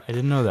 Really? Yeah. I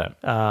didn't know that.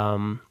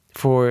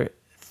 For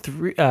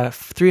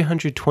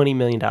 $320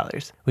 million,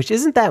 which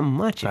isn't that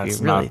much if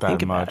you really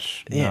think about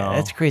it. No. Yeah,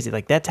 that's crazy.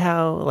 That's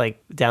how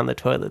down the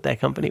toilet that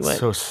company went.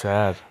 So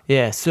sad.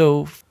 Yeah,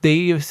 so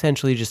they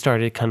essentially just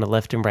started kind of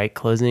left and right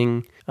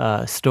closing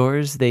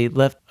stores. They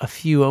left a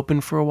few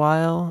open for a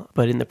while,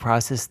 but in the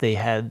process they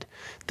had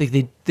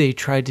they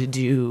tried to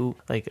do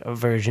a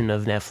version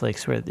of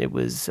Netflix where it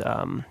was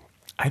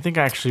I think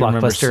I actually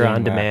remember seeing Blockbuster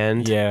on that.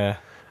 demand. Yeah.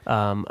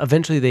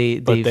 Eventually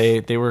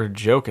they were a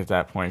joke at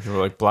that point. They were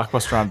like,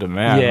 Blockbuster on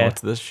demand. Yeah.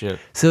 What's this shit?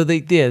 So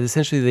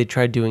essentially they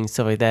tried doing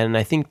stuff like that, and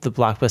I think the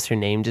Blockbuster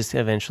name just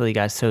eventually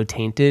got so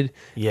tainted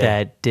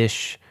that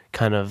Dish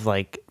kind of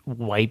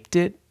wiped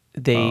it.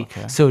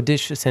 So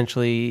Dish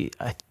essentially,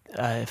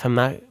 if I'm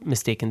not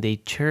mistaken, they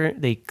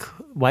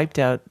wiped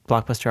out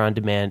Blockbuster on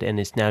demand, and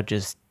it's now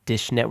just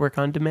Dish Network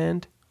on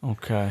demand.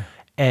 Okay.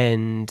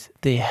 And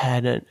they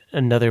had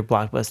another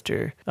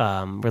Blockbuster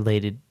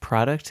related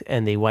product,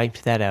 and they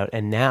wiped that out.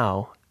 And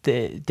now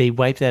they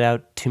wiped that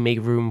out to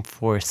make room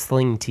for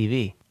Sling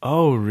TV.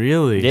 Oh,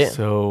 really? Yeah.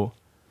 So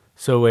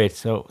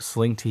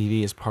Sling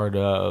TV is part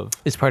of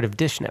It's part of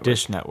Dish Network.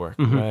 Dish Network,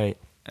 right?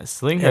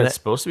 Sling is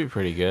supposed to be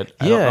pretty good.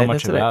 I don't know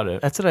much about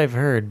it. That's what I've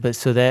heard. But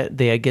so that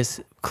they, I guess,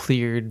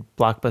 cleared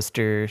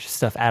Blockbuster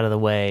stuff out of the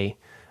way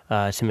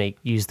to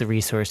use the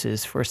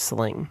resources for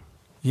Sling.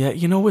 Yeah,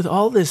 with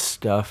all this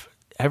stuff,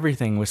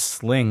 everything with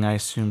Sling, I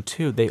assume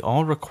too, they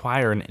all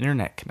require an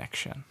internet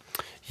connection.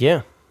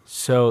 Yeah.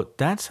 So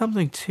that's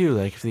something too.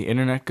 If the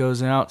internet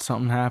goes out,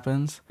 something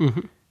happens,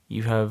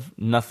 you have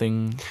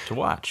nothing to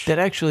watch. That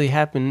actually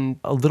happened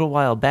a little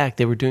while back.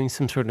 They were doing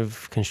some sort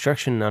of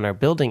construction on our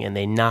building, and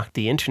they knocked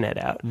the internet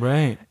out.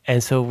 Right.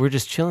 And so we're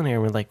just chilling here,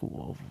 and we're like,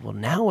 well,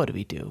 now what do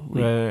we do?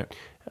 Right.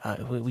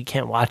 We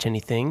can't watch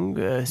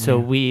anything. So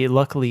we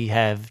luckily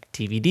have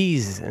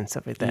DVDs and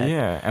stuff like that.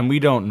 Yeah, and we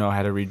don't know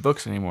how to read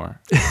books anymore.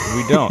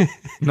 We don't.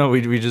 No,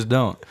 we just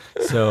don't.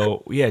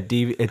 So, yeah,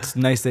 it's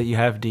nice that you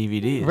have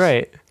DVDs.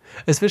 Right.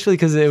 Especially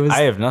because it was...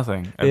 I have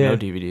nothing. I have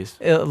no DVDs.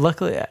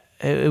 Luckily,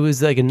 it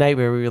was a night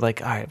where we were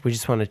like, all right, we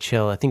just want to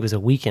chill. I think it was a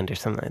weekend or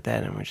something like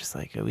that. And we're just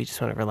like, we just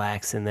want to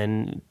relax. And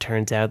then it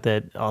turns out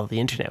that all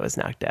the internet was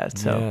knocked out.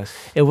 So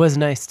it was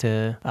nice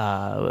to,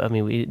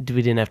 we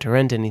didn't have to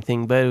rent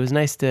anything, but it was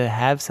nice to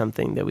have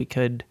something that we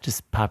could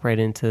just pop right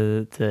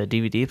into the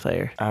DVD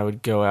player. I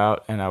would go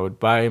out and I would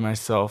buy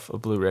myself a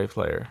Blu-ray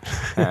player.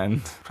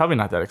 And probably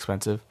not that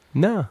expensive.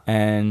 No.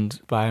 And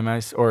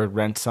or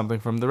rent something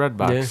from the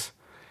Redbox. Yeah.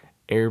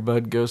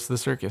 Airbud Goes to the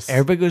Circus.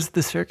 Airbud Goes to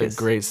the Circus. A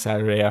great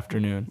Saturday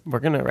afternoon.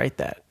 We're going to write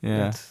that.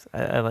 Yeah.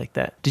 I like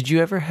that. Did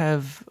you ever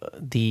have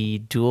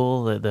the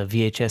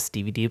VHS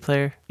DVD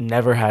player?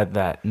 Never had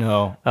that,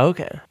 no.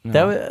 Okay.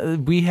 No.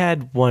 We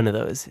had one of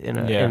those in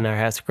our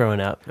house growing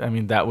up. I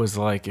mean, that was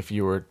if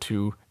you were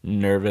too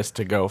nervous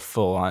to go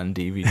full on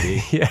DVD.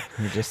 Yeah.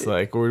 You're just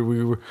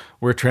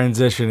we're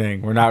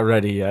transitioning. We're not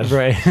ready yet.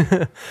 Right.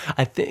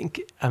 I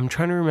think I'm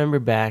trying to remember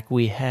back.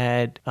 We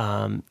had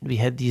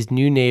these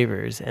new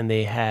neighbors, and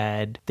they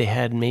had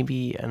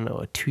maybe, I don't know,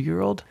 a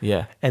 2-year-old.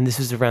 Yeah. And this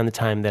was around the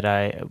time that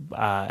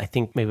I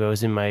think maybe I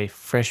was in my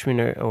freshman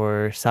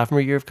or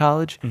sophomore year of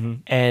college.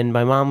 Mm-hmm. And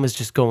my mom was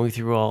just going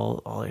through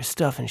all her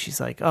stuff, and she's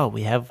like, oh,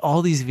 we have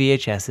all these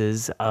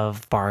VHSs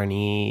of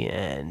Barney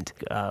and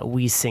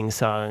We Sing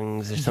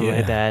Songs or something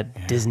like that.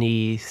 Yeah.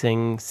 Disney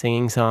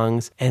singing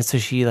songs. And so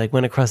she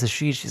went across the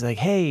street. She's like,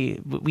 hey,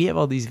 we have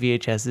all these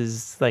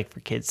VHSs for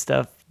kids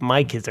stuff.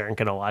 My kids aren't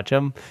going to watch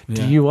them.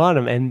 Do you want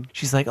them? And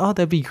she's like, oh,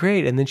 that'd be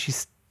great. And then she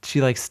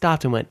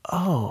stopped and went,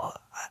 oh,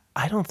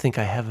 I don't think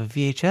I have a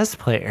VHS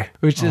player,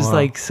 which is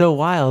so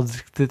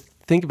wild to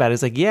think about.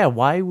 It's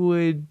why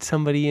would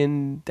somebody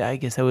in, I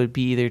guess that would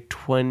be either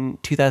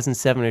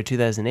 2007 or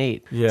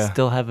 2008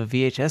 still have a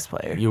VHS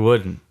player? You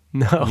wouldn't.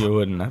 No. You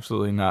wouldn't.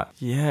 Absolutely not.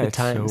 Yeah, it's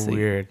so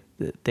weird.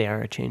 They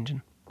are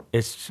changing.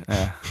 It's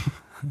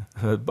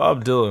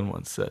Bob Dylan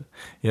once said,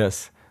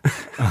 yes.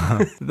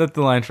 That's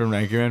the line from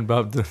Anchorman.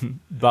 Bob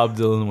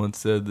Dylan once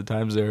said, "The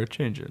times they are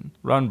changing."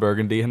 Ron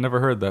Burgundy had never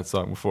heard that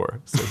song before,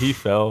 so he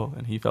fell,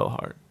 and he fell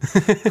hard.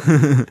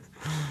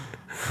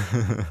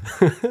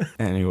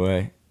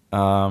 Anyway,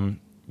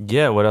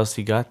 yeah, what else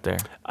you got there?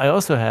 I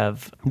also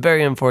have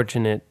very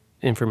unfortunate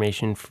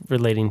information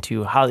relating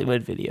to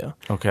Hollywood Video.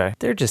 Okay.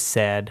 They're just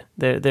sad.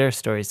 Their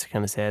stories are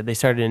kind of sad. They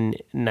started in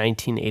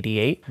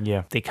 1988.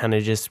 Yeah. They kind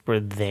of just were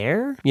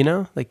there,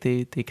 like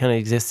they kind of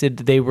existed.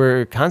 They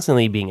were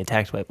constantly being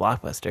attacked by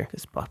Blockbuster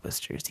because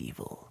Blockbuster is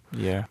evil.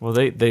 Yeah. Well,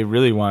 they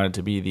really wanted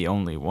to be the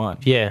only one.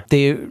 Yeah.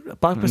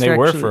 Blockbuster And they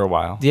were for a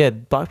while. Yeah.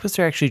 Blockbuster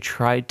actually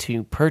tried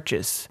to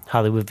purchase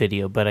Hollywood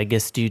Video, but I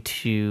guess due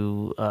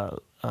to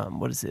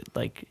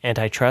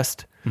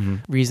antitrust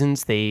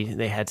reasons, they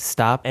had to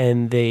stop,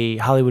 and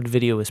Hollywood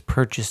Video was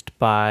purchased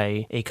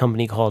by a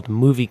company called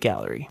Movie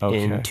Gallery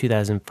in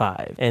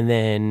 2005, and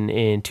then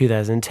in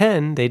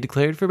 2010 they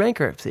declared for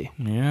bankruptcy.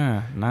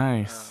 Yeah,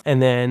 nice.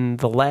 And then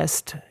the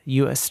last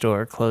U.S.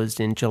 store closed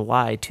in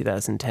July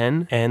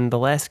 2010, and the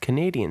last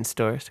Canadian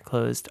store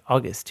closed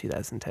August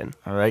 2010.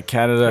 All right,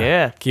 Canada.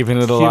 Yeah, keeping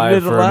it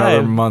alive for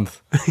another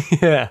month.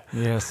 Yeah.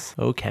 Yes.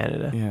 Oh,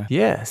 Canada. Yeah.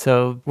 Yeah.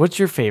 So, what's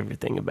your favorite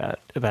thing about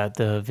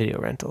the video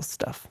rental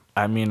stuff?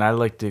 I mean, I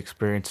like the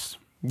experience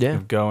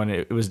of going.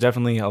 It was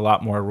definitely a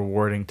lot more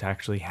rewarding to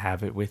actually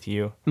have it with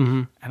you.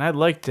 Mm-hmm. And I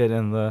liked it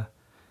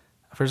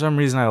for some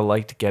reason, I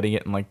liked getting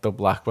it in like the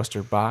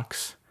Blockbuster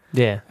box.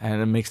 Yeah.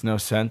 And it makes no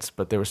sense,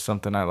 but there was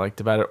something I liked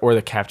about it. Or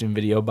the Captain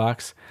Video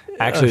box.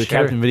 Actually, the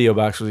Captain Video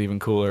box was even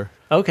cooler.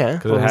 Okay.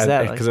 What was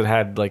that like? Because it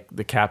had like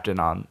the captain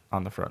on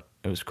the front.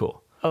 It was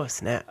cool. Oh,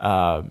 snap.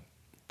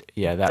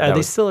 Yeah. Are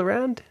they still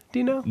around? Do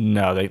you know?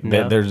 No,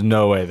 there's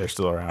no way they're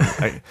still around.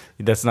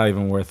 That's not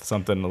even worth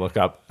something to look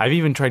up. I've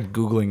even tried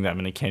Googling them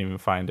and I can't even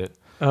find it.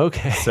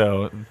 Okay.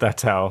 So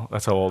that's how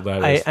old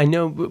that is. I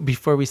know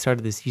before we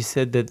started this, you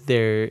said that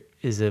there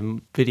is a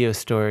video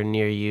store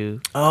near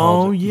you.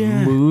 Oh,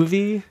 yeah.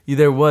 Movie? Yeah,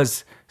 there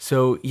was.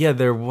 So, yeah,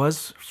 there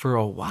was for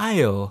a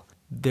while.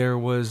 There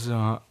was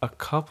a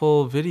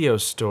couple video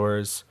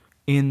stores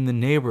in the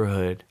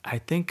neighborhood. I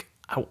think,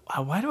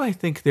 why do I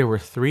think there were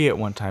 3 at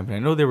one time? But I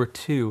know there were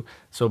 2.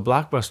 So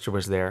Blockbuster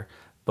was there,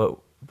 but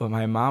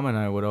my mom and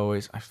I would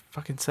always, I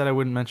fucking said I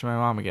wouldn't mention my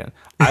mom again.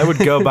 I would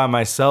go by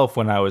myself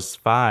when I was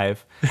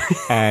 5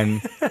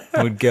 and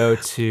would go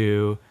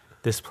to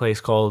this place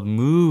called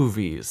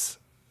Movies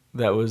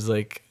that was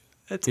like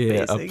a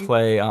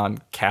play on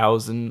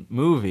cows and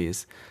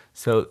movies.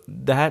 So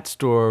that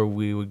store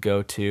we would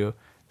go to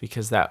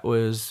because that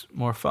was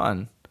more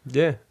fun.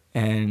 Yeah.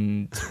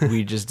 And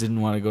we just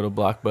didn't want to go to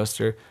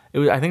Blockbuster.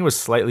 I think it was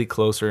slightly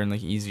closer and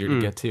like easier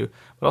to get to,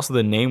 but also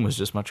the name was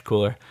just much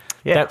cooler.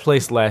 Yeah. That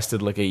place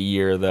lasted like a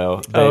year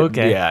though.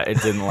 Okay. Yeah, it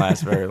didn't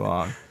last very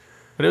long,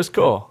 but it was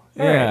cool.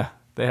 Yeah, right.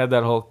 They had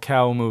that whole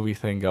cow movie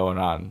thing going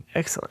on.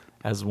 Excellent.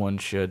 As one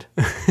should.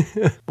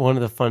 One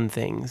of the fun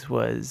things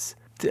was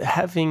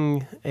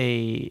having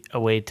a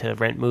way to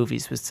rent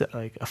movies was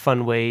like a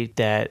fun way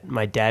that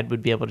my dad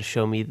would be able to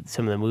show me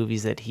some of the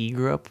movies that he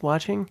grew up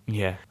watching.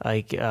 Yeah.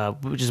 Like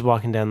just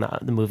walking down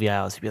the movie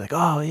aisles, he'd be like,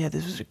 "Oh yeah,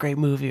 this was a great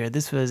movie," or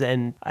 "This was,"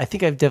 and I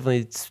think I've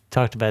definitely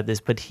talked about this,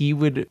 but he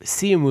would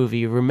see a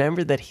movie,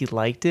 remember that he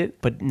liked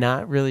it, but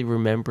not really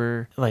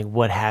remember like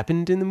what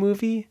happened in the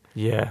movie.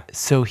 Yeah.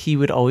 So he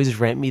would always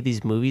rent me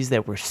these movies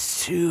that were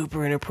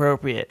super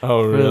inappropriate.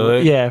 Oh,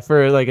 really?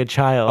 For like a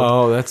child.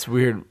 Oh, that's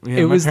weird.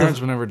 Yeah, my parents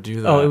would never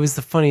do that. Oh, it was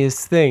the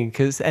funniest thing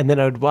and then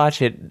I would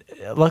watch it,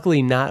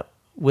 luckily not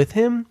with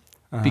him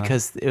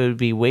because it would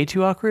be way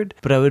too awkward,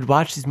 but I would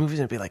watch these movies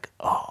and be like,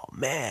 "Oh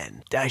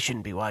man, I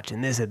shouldn't be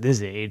watching this at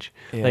this age."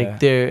 Yeah. Like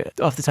they're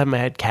off the top of my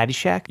head,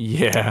 Caddyshack.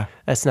 Yeah.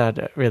 That's not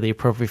really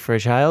appropriate for a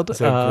child.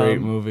 It's a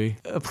great movie.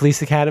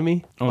 Police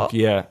Academy. Oh,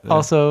 yeah.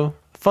 Also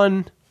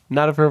fun.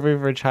 Not appropriate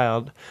for a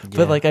child,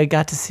 but like I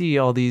got to see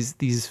all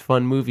these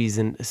fun movies,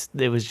 and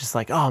it was just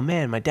like, oh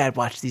man, my dad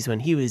watched these when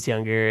he was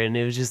younger, and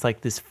it was just like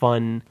this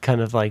fun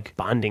kind of like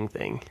bonding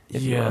thing.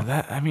 Yeah,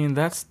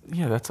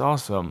 that's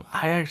awesome.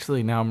 I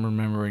actually now I'm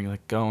remembering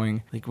like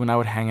going like when I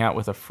would hang out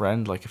with a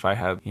friend, like if I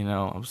had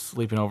I was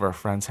sleeping over a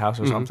friend's house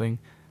or something.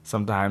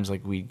 Sometimes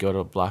like we'd go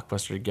to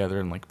Blockbuster together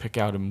and like pick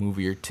out a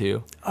movie or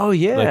two. Oh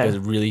yeah, like a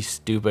really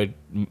stupid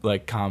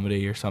like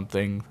comedy or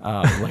something,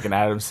 like an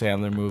Adam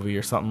Sandler movie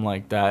or something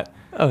like that.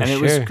 Oh and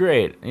it was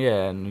great.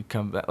 Yeah, and we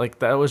come back like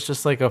that was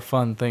just like a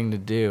fun thing to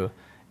do.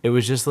 It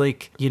was just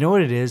like, you know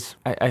what it is?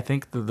 I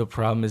think the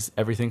problem is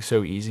everything's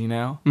so easy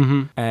now,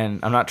 and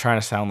I'm not trying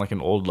to sound like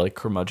an old like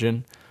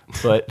curmudgeon.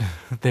 But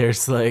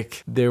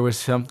there was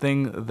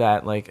something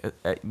that like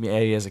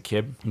as a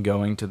kid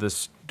going to the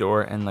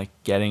store and like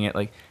getting it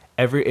like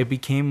it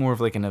became more of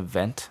like an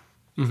event,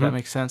 if that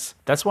makes sense.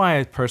 That's why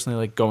I personally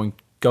like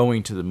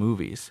going to the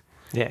movies.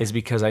 is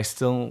because I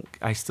still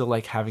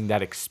like having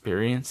that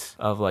experience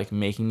of like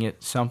making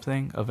it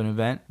something of an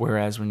event.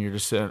 Whereas when you're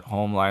just sitting at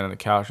home lying on the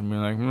couch and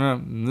being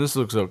like, this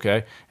looks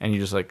okay, and you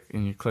just like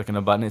and you're clicking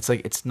a button, it's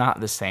like it's not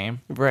the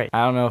same. Right.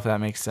 I don't know if that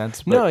makes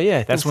sense. But No, yeah,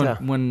 I that's think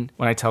when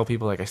I tell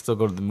people like I still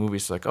go to the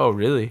movies, it's like, oh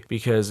really?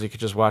 Because you could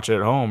just watch it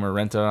at home or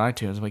rent it on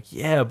iTunes. I'm like,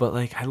 yeah, but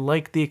like I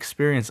like the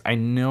experience. I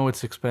know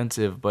it's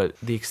expensive, but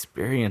the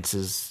experience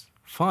is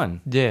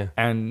fun. Yeah.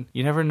 And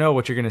you never know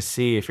what you're going to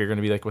see if you're going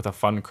to be like with a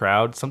fun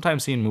crowd.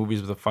 Sometimes seeing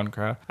movies with a fun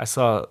crowd. I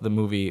saw the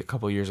movie a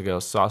couple years ago,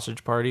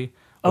 Sausage Party,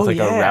 with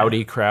a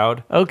rowdy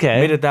crowd.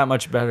 Okay. Made it that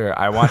much better.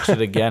 I watched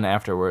it again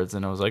afterwards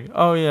and I was like,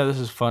 oh yeah, this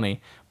is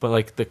funny. But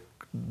like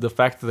the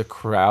fact that the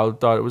crowd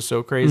thought it was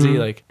so crazy,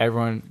 like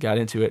everyone got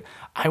into it.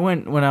 I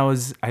went when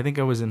I think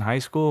I was in high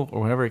school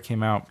or whenever it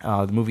came out,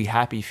 the movie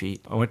Happy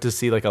Feet. I went to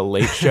see like a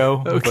late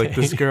show with like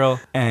this girl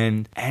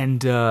and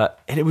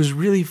it was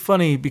really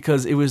funny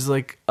because it was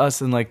like us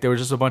and like there was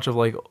just a bunch of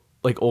like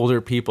older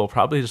people,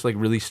 probably just like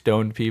really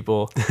stoned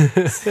people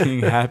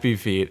seeing Happy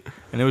Feet.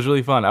 And it was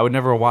really fun. I would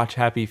never watch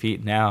Happy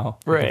Feet now.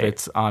 Right. If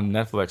it's on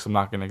Netflix, I'm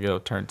not going to go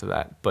turn to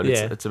that. But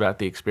it's about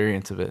the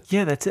experience of it.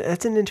 Yeah, that's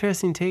an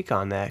interesting take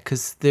on that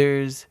because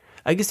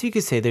I guess you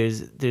could say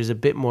there's a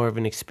bit more of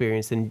an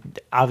experience than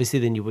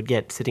you would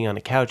get sitting on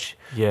a couch.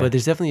 Yeah. But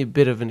there's definitely a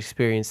bit of an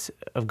experience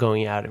of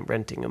going out and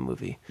renting a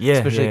movie. Yeah.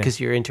 Especially because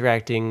you're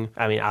interacting.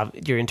 I mean,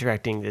 you're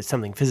interacting with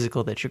something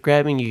physical that you're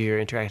grabbing. You're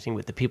interacting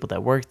with the people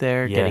that work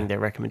there, getting their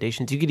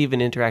recommendations. You could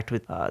even interact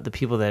with the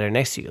people that are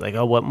next to you. Like,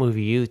 oh, what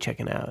movie are you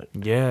checking out?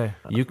 Yeah.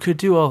 You could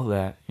do all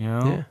that, you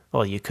know? Yeah.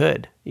 Well, you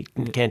could. You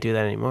can't do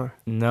that anymore.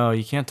 No,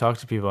 you can't talk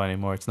to people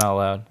anymore. It's not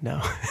allowed. No.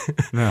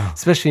 No.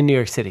 Especially in New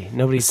York City.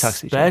 Nobody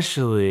talks to each other.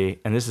 Especially,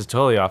 and this is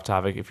totally off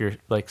topic, if you're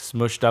like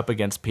smushed up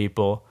against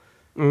people,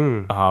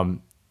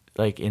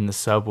 like in the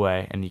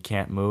subway and you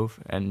can't move,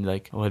 and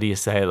like, what do you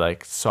say?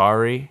 Like,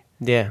 sorry?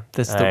 Yeah.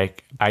 That's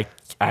like,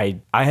 I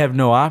have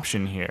no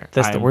option here.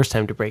 That's the worst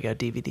time to break out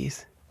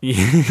DVDs.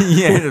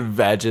 Yeah,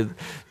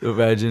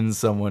 imagine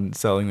someone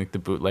selling like the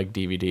bootleg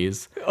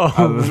DVDs. Oh,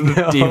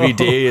 no.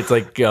 DVD, it's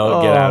like, get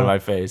out of my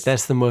face.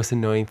 That's the most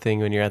annoying thing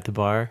when you're at the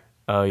bar.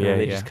 Oh yeah,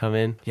 they just come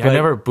in. Yeah,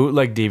 But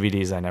bootleg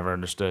DVDs. I never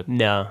understood.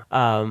 No,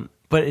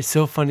 but it's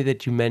so funny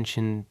that you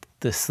mentioned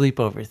the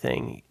sleepover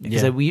thing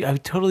because I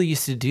totally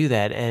used to do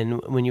that. And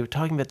when you were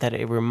talking about that,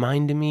 it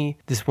reminded me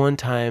this one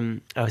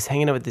time I was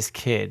hanging out with this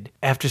kid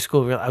after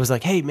school. I was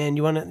like, "Hey man,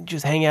 you want to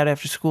just hang out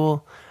after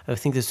school?" I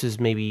think this was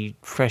maybe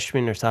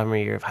freshman or sophomore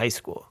year of high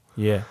school.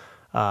 Yeah.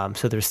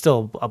 So there was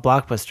still a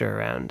Blockbuster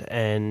around,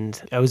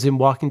 and I was in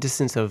walking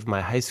distance of my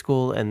high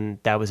school, and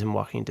that was in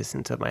walking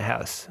distance of my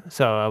house.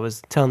 So I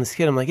was telling this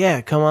kid, I'm like,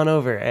 yeah, come on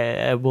over.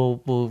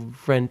 We'll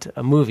rent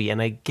a movie.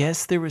 And I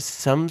guess there was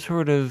some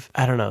sort of,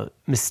 I don't know,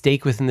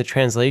 mistake within the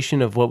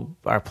translation of what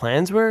our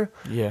plans were.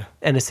 Yeah.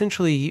 And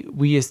essentially,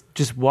 we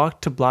just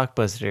walked to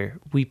Blockbuster.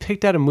 We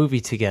picked out a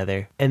movie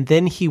together, and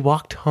then he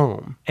walked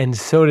home, and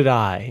so did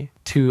I,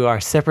 to our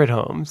separate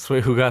homes. So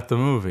wait, who got the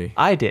movie?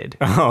 I did.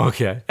 Oh,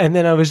 okay. And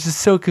then I was just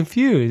so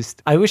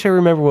confused. I wish I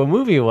remember what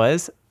movie it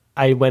was.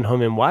 I went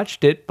home and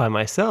watched it by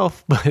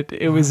myself, but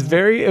it was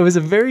a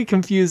very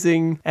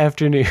confusing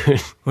afternoon.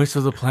 Wait,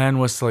 so the plan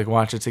was to like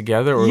watch it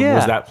together, or Yeah,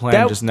 was that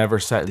plan just never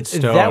set in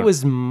stone? That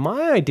was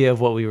my idea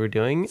of what we were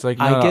doing. It's like,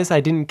 I guess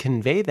I didn't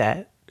convey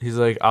that. He's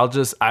like,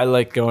 I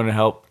like going to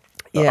help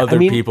other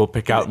people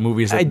pick out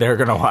movies that they're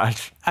gonna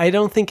watch. I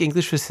don't think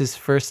English was his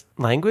first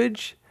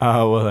language.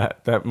 Oh, well,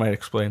 that might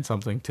explain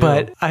something too.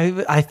 But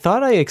I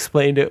thought I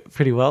explained it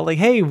pretty well. Like,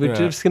 hey, we're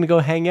just gonna go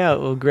hang out.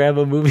 We'll grab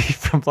a movie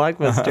from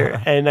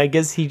Blockbuster, and I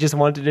guess he just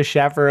wanted to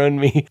chaperone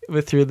me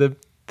through the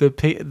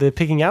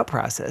picking out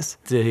process.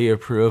 Did he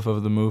approve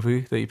of the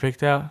movie that you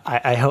picked out?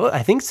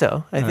 I think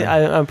so.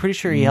 I'm pretty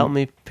sure he helped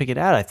me pick it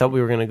out. I thought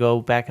we were gonna go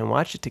back and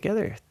watch it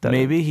together.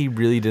 Maybe he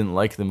really didn't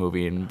like the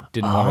movie and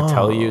didn't want to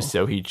tell you,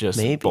 so he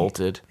just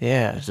bolted.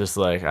 Yeah, it's just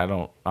like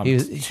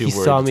He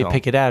saw me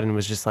pick it out and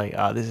was just like,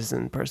 "Oh, this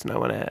isn't a person I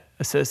want to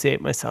associate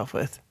myself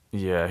with."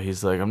 Yeah,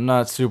 he's like, I'm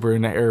not super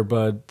into Air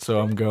Bud, so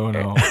I'm going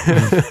home.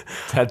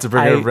 Had to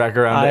bring it back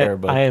around to Air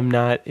Bud. I am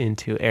not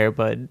into Air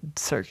Bud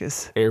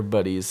Circus. Air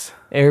Buddies.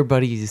 Air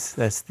Buddies.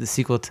 That's the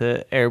sequel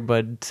to Air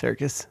Bud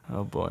Circus.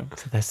 Oh boy.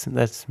 So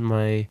that's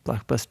my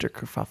Blockbuster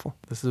kerfuffle.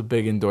 This is a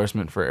big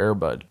endorsement for Air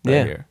Bud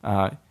here.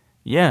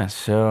 Yeah,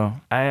 so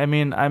I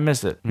mean, I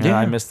miss it.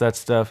 I miss that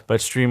stuff. But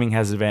streaming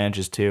has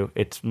advantages too.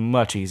 It's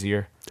much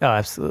easier. Oh,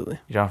 absolutely.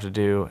 You don't have to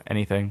do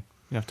anything.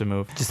 You have to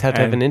move. Just have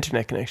to have an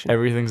internet connection.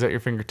 Everything's at your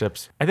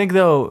fingertips. I think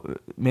though,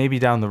 maybe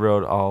down the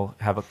road I'll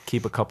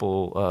keep a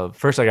couple of.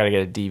 First, I got to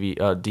get a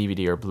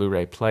DVD or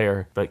Blu-ray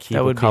player, but keep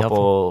a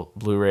couple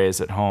Blu-rays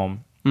at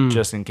home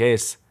just in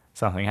case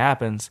something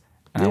happens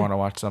and I want to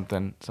watch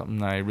something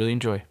that I really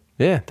enjoy.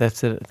 Yeah,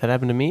 that's it. That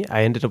happened to me.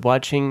 I ended up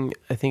watching,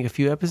 I think, a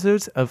few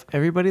episodes of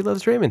Everybody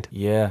Loves Raymond.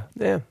 Yeah.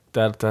 Yeah.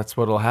 that's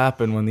what'll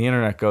happen when the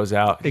internet goes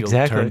out.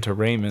 Exactly. You'll turn to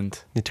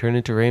Raymond. You turn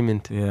into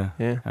Raymond. Yeah.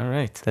 Yeah. All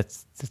right.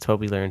 That's what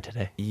we learned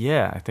today.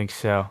 Yeah, I think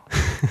so.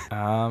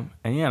 And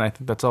I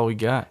think that's all we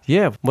got.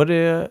 Yeah. What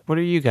are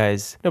you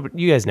guys? No, but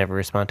you guys never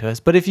respond to us.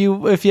 But if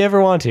you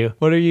ever want to,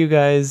 what are you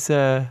guys'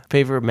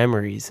 favorite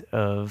memories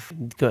of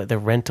the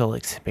rental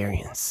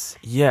experience?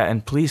 Yeah,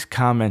 and please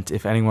comment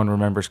if anyone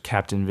remembers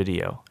Captain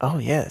Video. Oh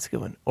yeah, that's a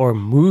good one. Or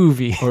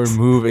movies. Or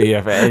movie.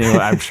 If anyone,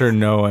 I'm sure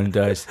no one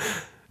does.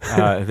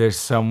 There's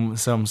some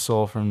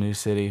soul from New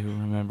City who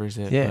remembers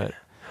it. Yeah. But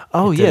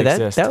oh it yeah, did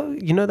that exist.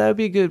 that would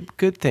be a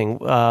good thing.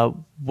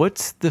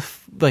 What's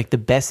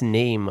the best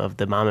name of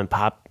the mom and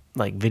pop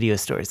like video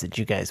stores that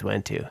you guys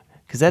went to?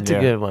 Because that's a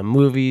good one.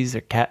 Movies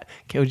or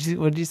what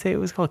did you say it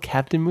was called?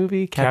 Captain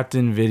Movie?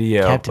 Captain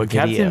Video. Captain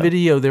Video. Captain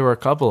Video, there were a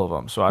couple of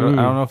them. So I don't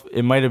know if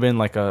it might have been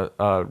like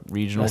a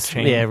regional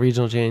chain. Yeah,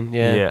 regional chain.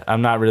 Yeah. Yeah,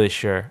 I'm not really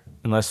sure.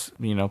 Unless,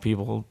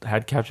 people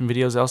had Captain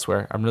Videos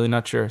elsewhere. I'm really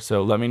not sure.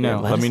 So let me know.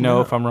 let let me us know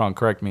know. if I'm wrong.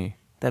 Correct me.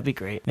 That'd be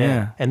great.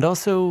 Yeah. And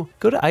also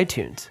go to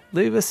iTunes.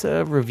 Leave us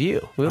a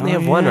review. We only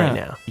have one right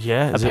now.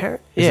 Yeah. Is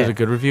it yeah. a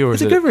good review or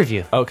It's is a it good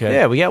review. Okay.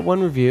 Yeah, we got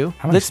one review.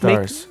 How many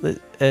stars?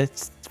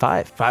 It's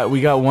 5. We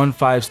got 1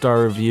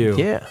 5-star review.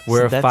 Yeah,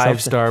 We're so a that's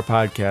 5-star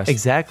podcast.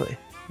 Exactly.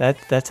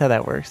 That's how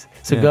that works.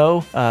 So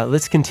go,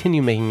 let's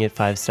continue making it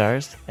 5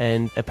 stars.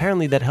 And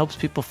apparently that helps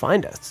people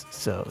find us.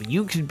 So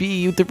you could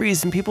be the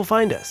reason people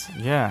find us.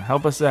 Yeah.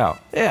 Help us out.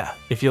 Yeah.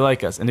 If you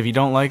like us. And if you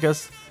don't like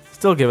us,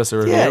 still give us a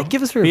review. Yeah,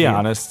 give us a review. Be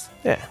honest.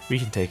 Yeah. We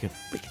can take it.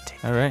 We can take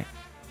it. All right.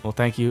 Well,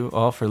 thank you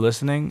all for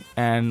listening,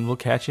 and we'll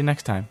catch you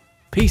next time.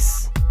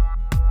 Peace.